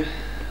do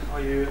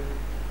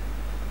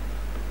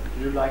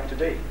you like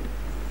today?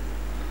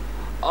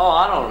 Oh,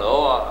 I don't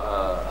know.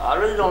 I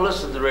really don't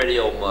listen to the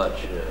radio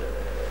much.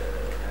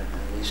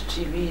 These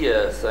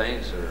TV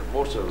things, or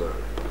most of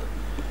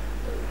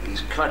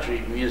these country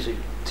music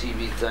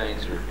TV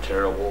things are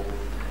terrible.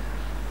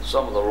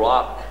 Some of the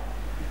rock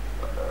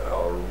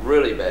are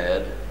really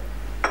bad.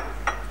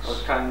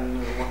 What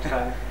kind?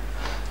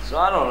 So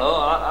I don't know.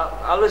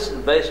 I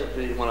listen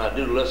basically, when I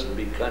do listen, to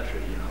be country,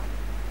 you know,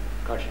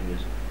 country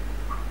music.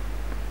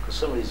 Because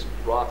some of these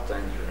rock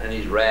things and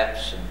these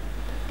raps, and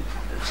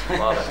it's a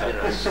lot of, you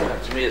know,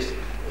 to me,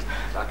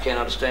 I can't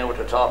understand what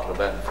they're talking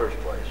about in the first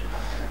place.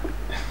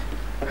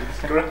 That's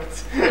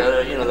correct.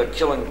 You know, they're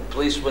killing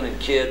policemen and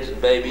kids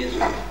and babies,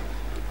 and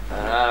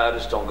I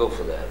just don't go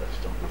for that. I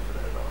just don't go for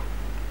that at all.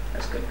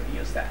 That's good to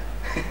use that.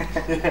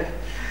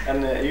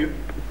 And you?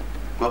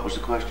 What was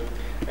the question?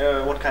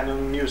 What kind of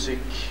music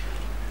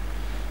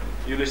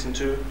you listen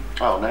to?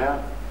 Oh,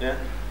 now? Yeah.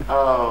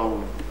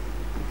 Oh,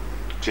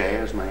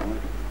 jazz mainly,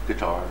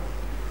 guitar.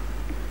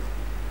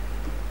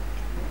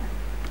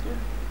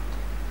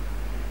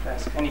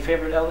 Any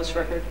favorite Elvis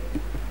record?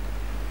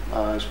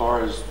 As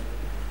far as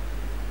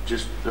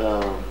just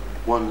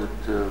one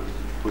that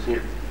was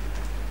hit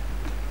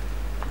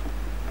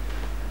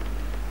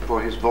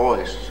for his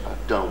voice, I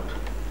don't.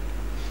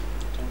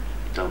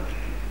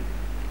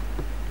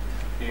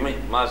 I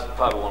mean, mine's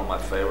probably one of my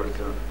favorites.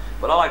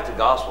 But I like the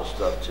gospel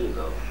stuff too,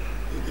 though.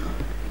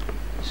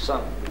 He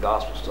sung the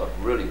gospel stuff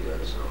really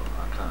good, so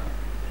I kind of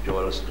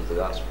enjoy listening to the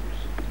gospel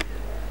music.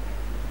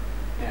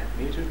 Yeah,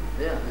 me too.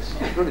 Yeah, it's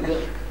really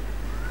good.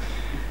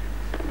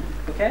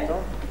 Okay.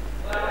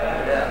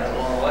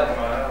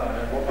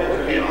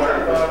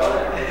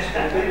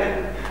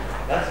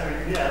 That's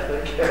really, yeah, I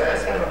think. Thank you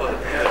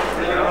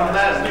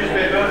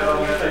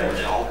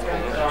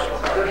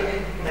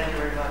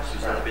very much.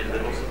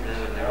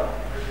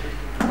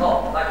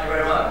 Oh, thank you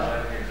very much.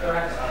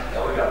 Yeah,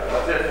 we got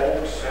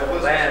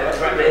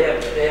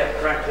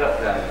cranked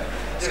up down there.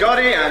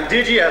 Scotty and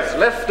DG has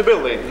left the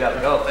building. You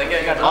gotta go.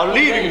 Are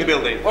leaving the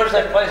building. Where's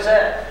that place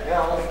at?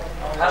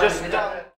 Just